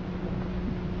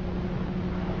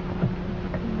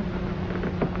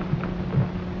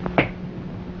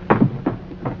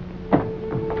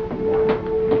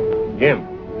 Jim,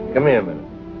 come here a minute.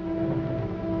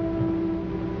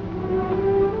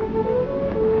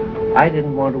 I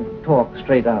didn't want to talk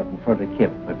straight out in front of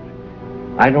Kip, but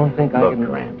I don't think I Look, can...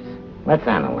 Gramps, let's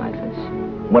analyze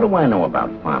this. What do I know about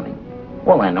farming?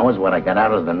 All I know is what I got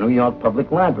out of the New York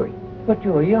Public Library. But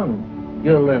you're young.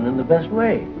 You're learning the best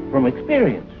way, from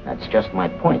experience. That's just my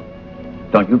point.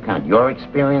 Don't you count your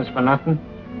experience for nothing?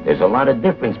 There's a lot of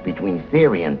difference between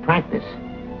theory and practice.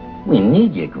 We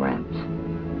need you, Gramps.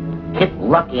 Kip,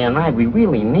 Lucky, and I, we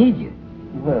really need you.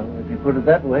 Well, if you put it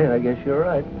that way, I guess you're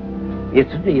right.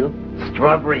 It's a deal.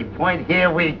 Strawberry Point,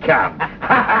 here we come.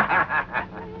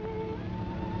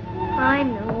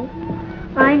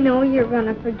 I know you're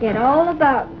gonna forget all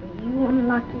about me, you and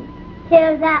Lucky.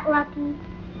 Hear that, Lucky?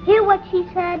 Hear what she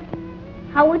said?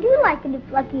 How would you like it if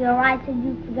Lucky or I said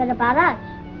you'd forget about us?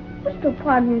 We're still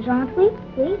partners, aren't we?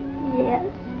 Yes.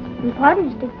 And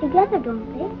partners stick together, don't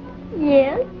they?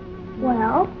 Yes.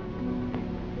 Well?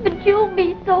 But you'll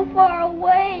be so far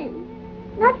away.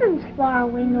 Nothing's far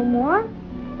away no more.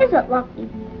 Is it, Lucky?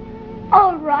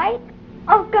 All right.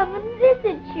 I'll come and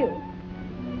visit you.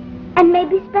 And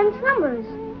maybe spend summers.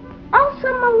 All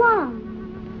summer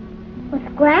long.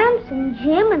 With Gramps and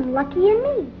Jim and Lucky and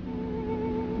me.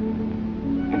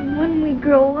 And when we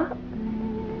grow up,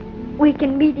 we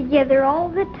can be together all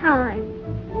the time.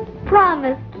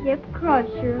 Promise, Kip, cross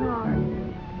your heart.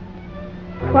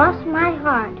 Cross my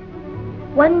heart.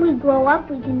 When we grow up,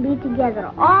 we can be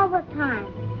together all the time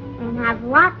and have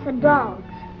lots of dogs.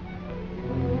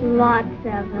 Lots of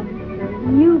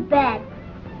them. You bet.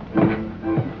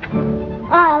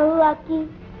 Lucky,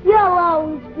 you'll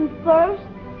always be first.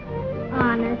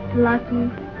 Honest,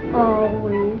 Lucky,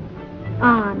 always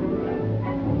honest.